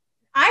 going.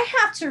 I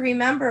have to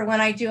remember when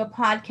I do a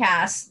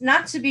podcast,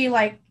 not to be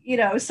like,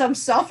 some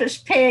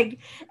selfish pig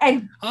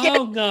and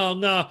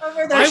no.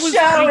 over the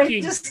show thinking,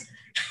 and just.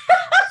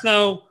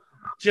 So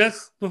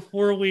just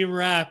before we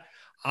wrap,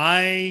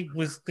 I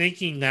was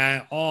thinking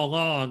that all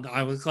along.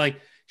 I was like,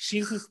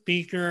 she's a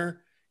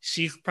speaker.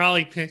 She's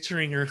probably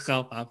picturing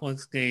herself up on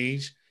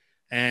stage.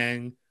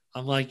 And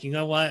I'm like, you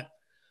know what?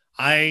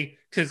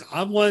 Because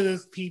I'm one of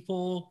those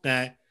people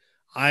that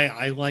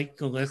I like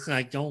to listen.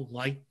 I don't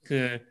like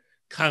to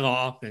cut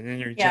off and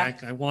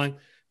interject. Yeah. I want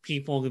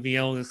people to be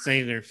able to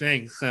say their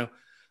things. So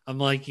I'm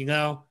like,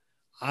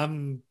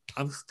 I'm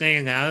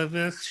staying out of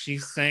this.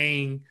 She's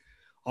saying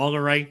all the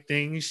right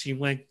things. She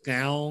went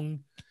down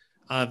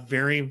a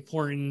very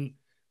important,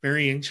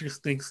 very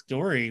interesting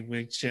story,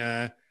 which,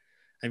 I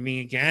mean,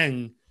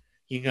 again,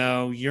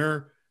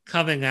 you're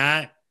coming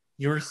at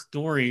your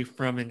story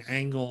from an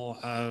angle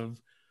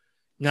of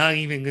not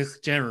even this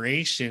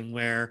generation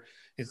where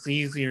it's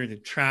easier to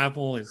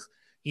travel, it's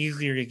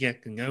easier to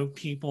get to know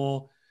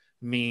people.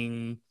 I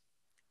mean,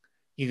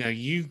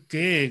 you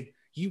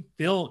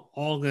built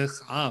all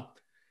this up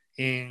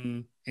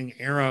in an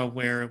era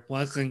where it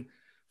wasn't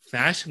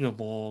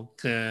fashionable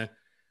to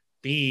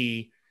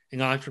be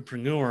an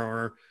entrepreneur,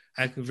 or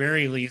at the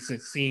very least,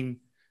 it seemed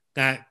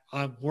that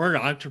word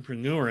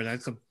entrepreneur,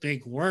 that's a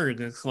big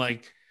word. It's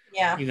like,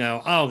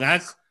 yeah, oh,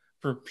 that's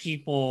for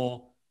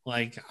people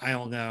like, I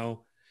don't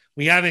know.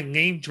 We haven't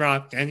name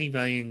dropped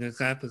anybody in this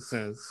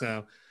episode,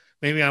 so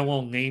maybe I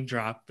won't name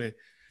drop, but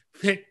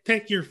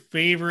pick your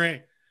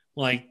favorite,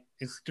 like,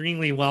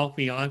 extremely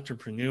wealthy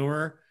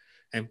entrepreneur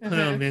and put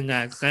them in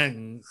that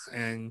sentence.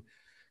 And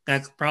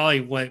that's probably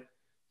what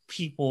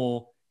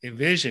people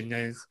envision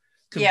that is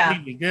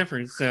completely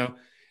different. So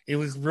it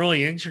was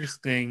really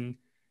interesting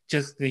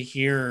just to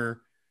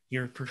hear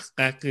your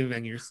perspective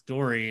and your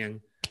story.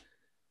 And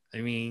I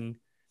mean,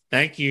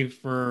 thank you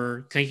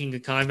for taking the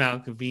time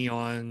out to be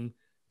on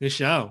the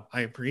show.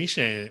 I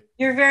appreciate it.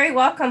 You're very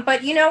welcome.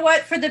 But you know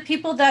what? For the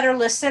people that are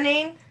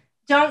listening,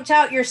 don't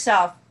doubt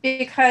yourself,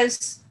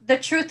 because the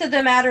truth of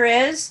the matter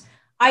is,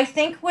 I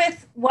think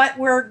with what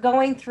we're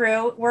going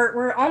through,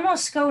 we're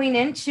almost going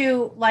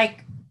into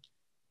like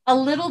a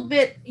little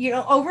bit,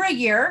 over a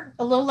year,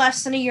 a little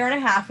less than a year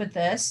and a half with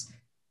this.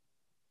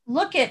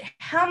 Look at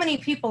how many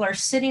people are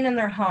sitting in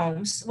their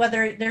homes,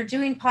 whether they're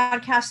doing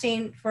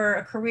podcasting for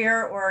a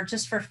career or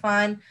just for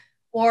fun,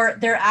 or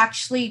they're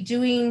actually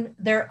doing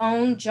their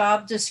own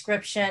job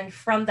description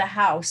from the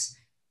house.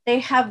 They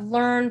have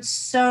learned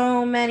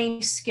so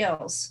many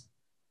skills,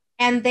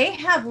 and they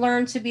have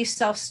learned to be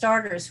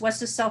self-starters.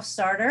 What's a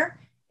self-starter?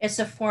 It's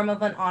a form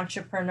of an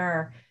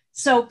entrepreneur.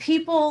 So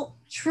people,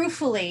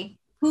 truthfully,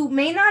 who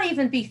may not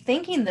even be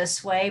thinking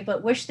this way,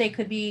 but wish they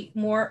could be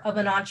more of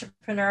an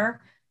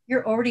entrepreneur,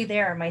 you're already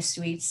there, my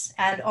sweets.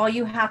 And all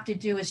you have to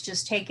do is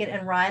just take it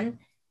and run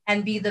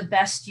and be the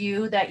best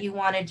you that you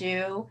want to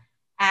do,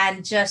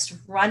 and just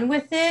run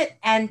with it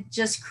and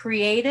just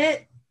create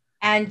it,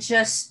 and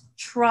just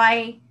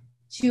try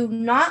to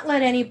not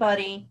let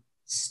anybody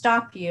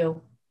stop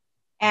you.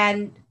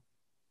 And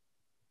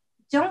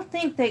don't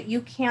think that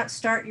you can't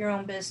start your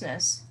own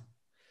business.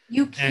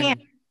 You can,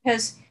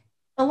 because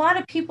a lot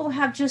of people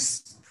have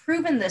just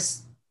proven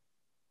this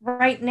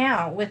right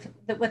now with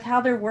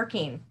how they're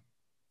working.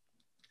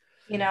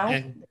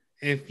 And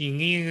if you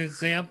need an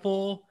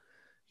example,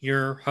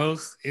 your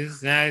host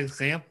is that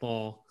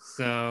example.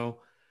 So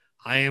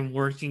I am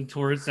working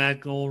towards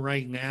that goal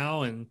right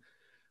now and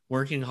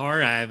working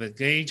hard. I have a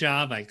day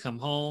job. I come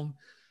home.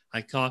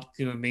 I talk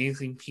to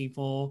amazing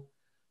people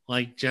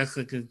like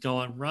Jessica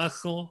Dawn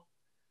Russell.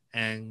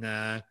 And,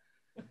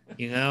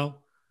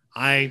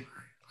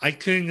 I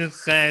couldn't have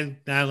said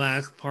that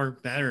last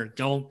part better.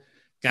 Don't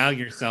doubt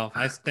yourself.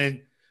 I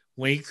spent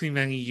way too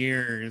many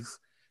years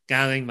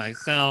doubting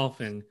myself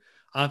and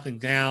up and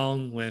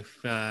down with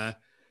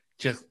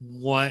just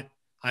what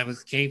I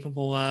was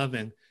capable of.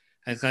 And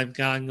as I've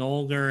gotten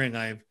older and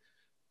I've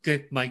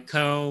dipped my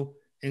toe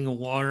in the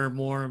water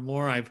more and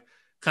more, I've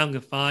come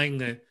to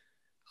find that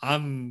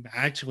I'm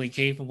actually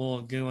capable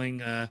of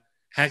doing a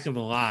heck of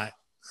a lot.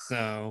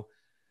 So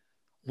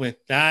with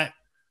that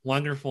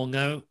wonderful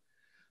note,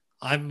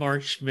 I'm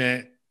Mark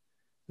Schmidt.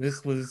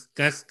 This was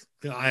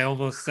I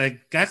almost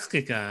said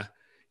Jessica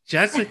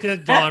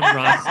Dawn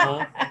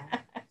Russell,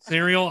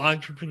 serial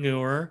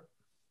entrepreneur.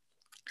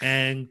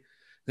 And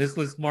this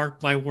was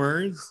Mark My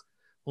Words.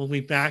 We'll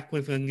be back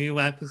with a new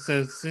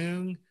episode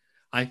soon.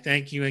 I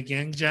thank you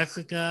again,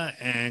 Jessica,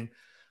 and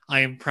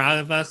I am proud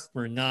of us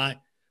for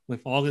not,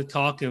 with all the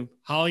talk of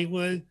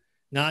Hollywood,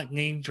 not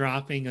name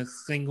dropping a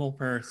single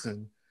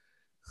person.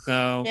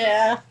 So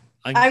yeah,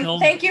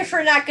 thank you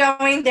for not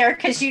going there,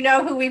 because you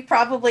know who we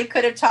probably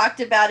could have talked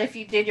about if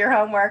you did your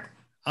homework.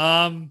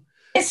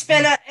 It's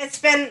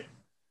been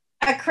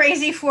a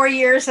crazy 4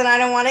 years, and I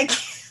don't want to.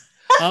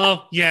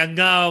 Oh yeah,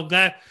 no,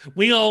 that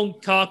we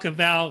don't talk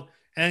about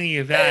any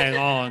of that at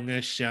all on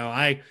this show.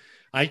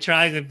 I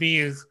try to be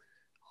as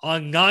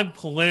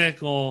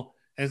non-political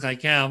as I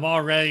can. I'm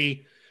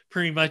already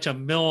pretty much a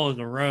middle of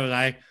the road.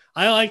 I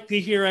like to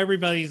hear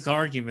everybody's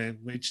argument,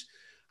 which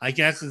I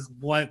guess is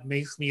what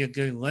makes me a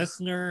good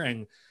listener,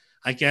 and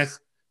I guess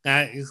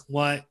that is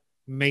what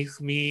makes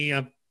me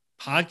a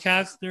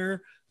podcaster.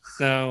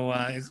 So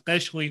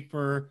especially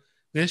for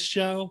this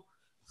show.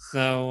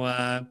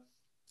 So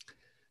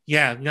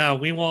yeah, no,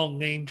 we won't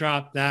name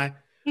drop that.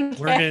 Okay.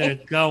 We're going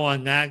to go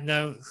on that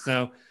note.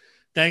 So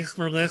thanks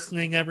for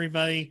listening,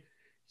 everybody.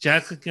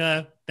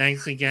 Jessica,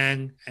 thanks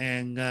again.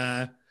 And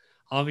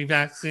I'll be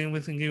back soon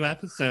with a new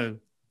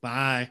episode.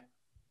 Bye.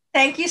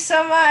 Thank you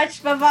so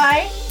much.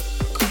 Bye-bye.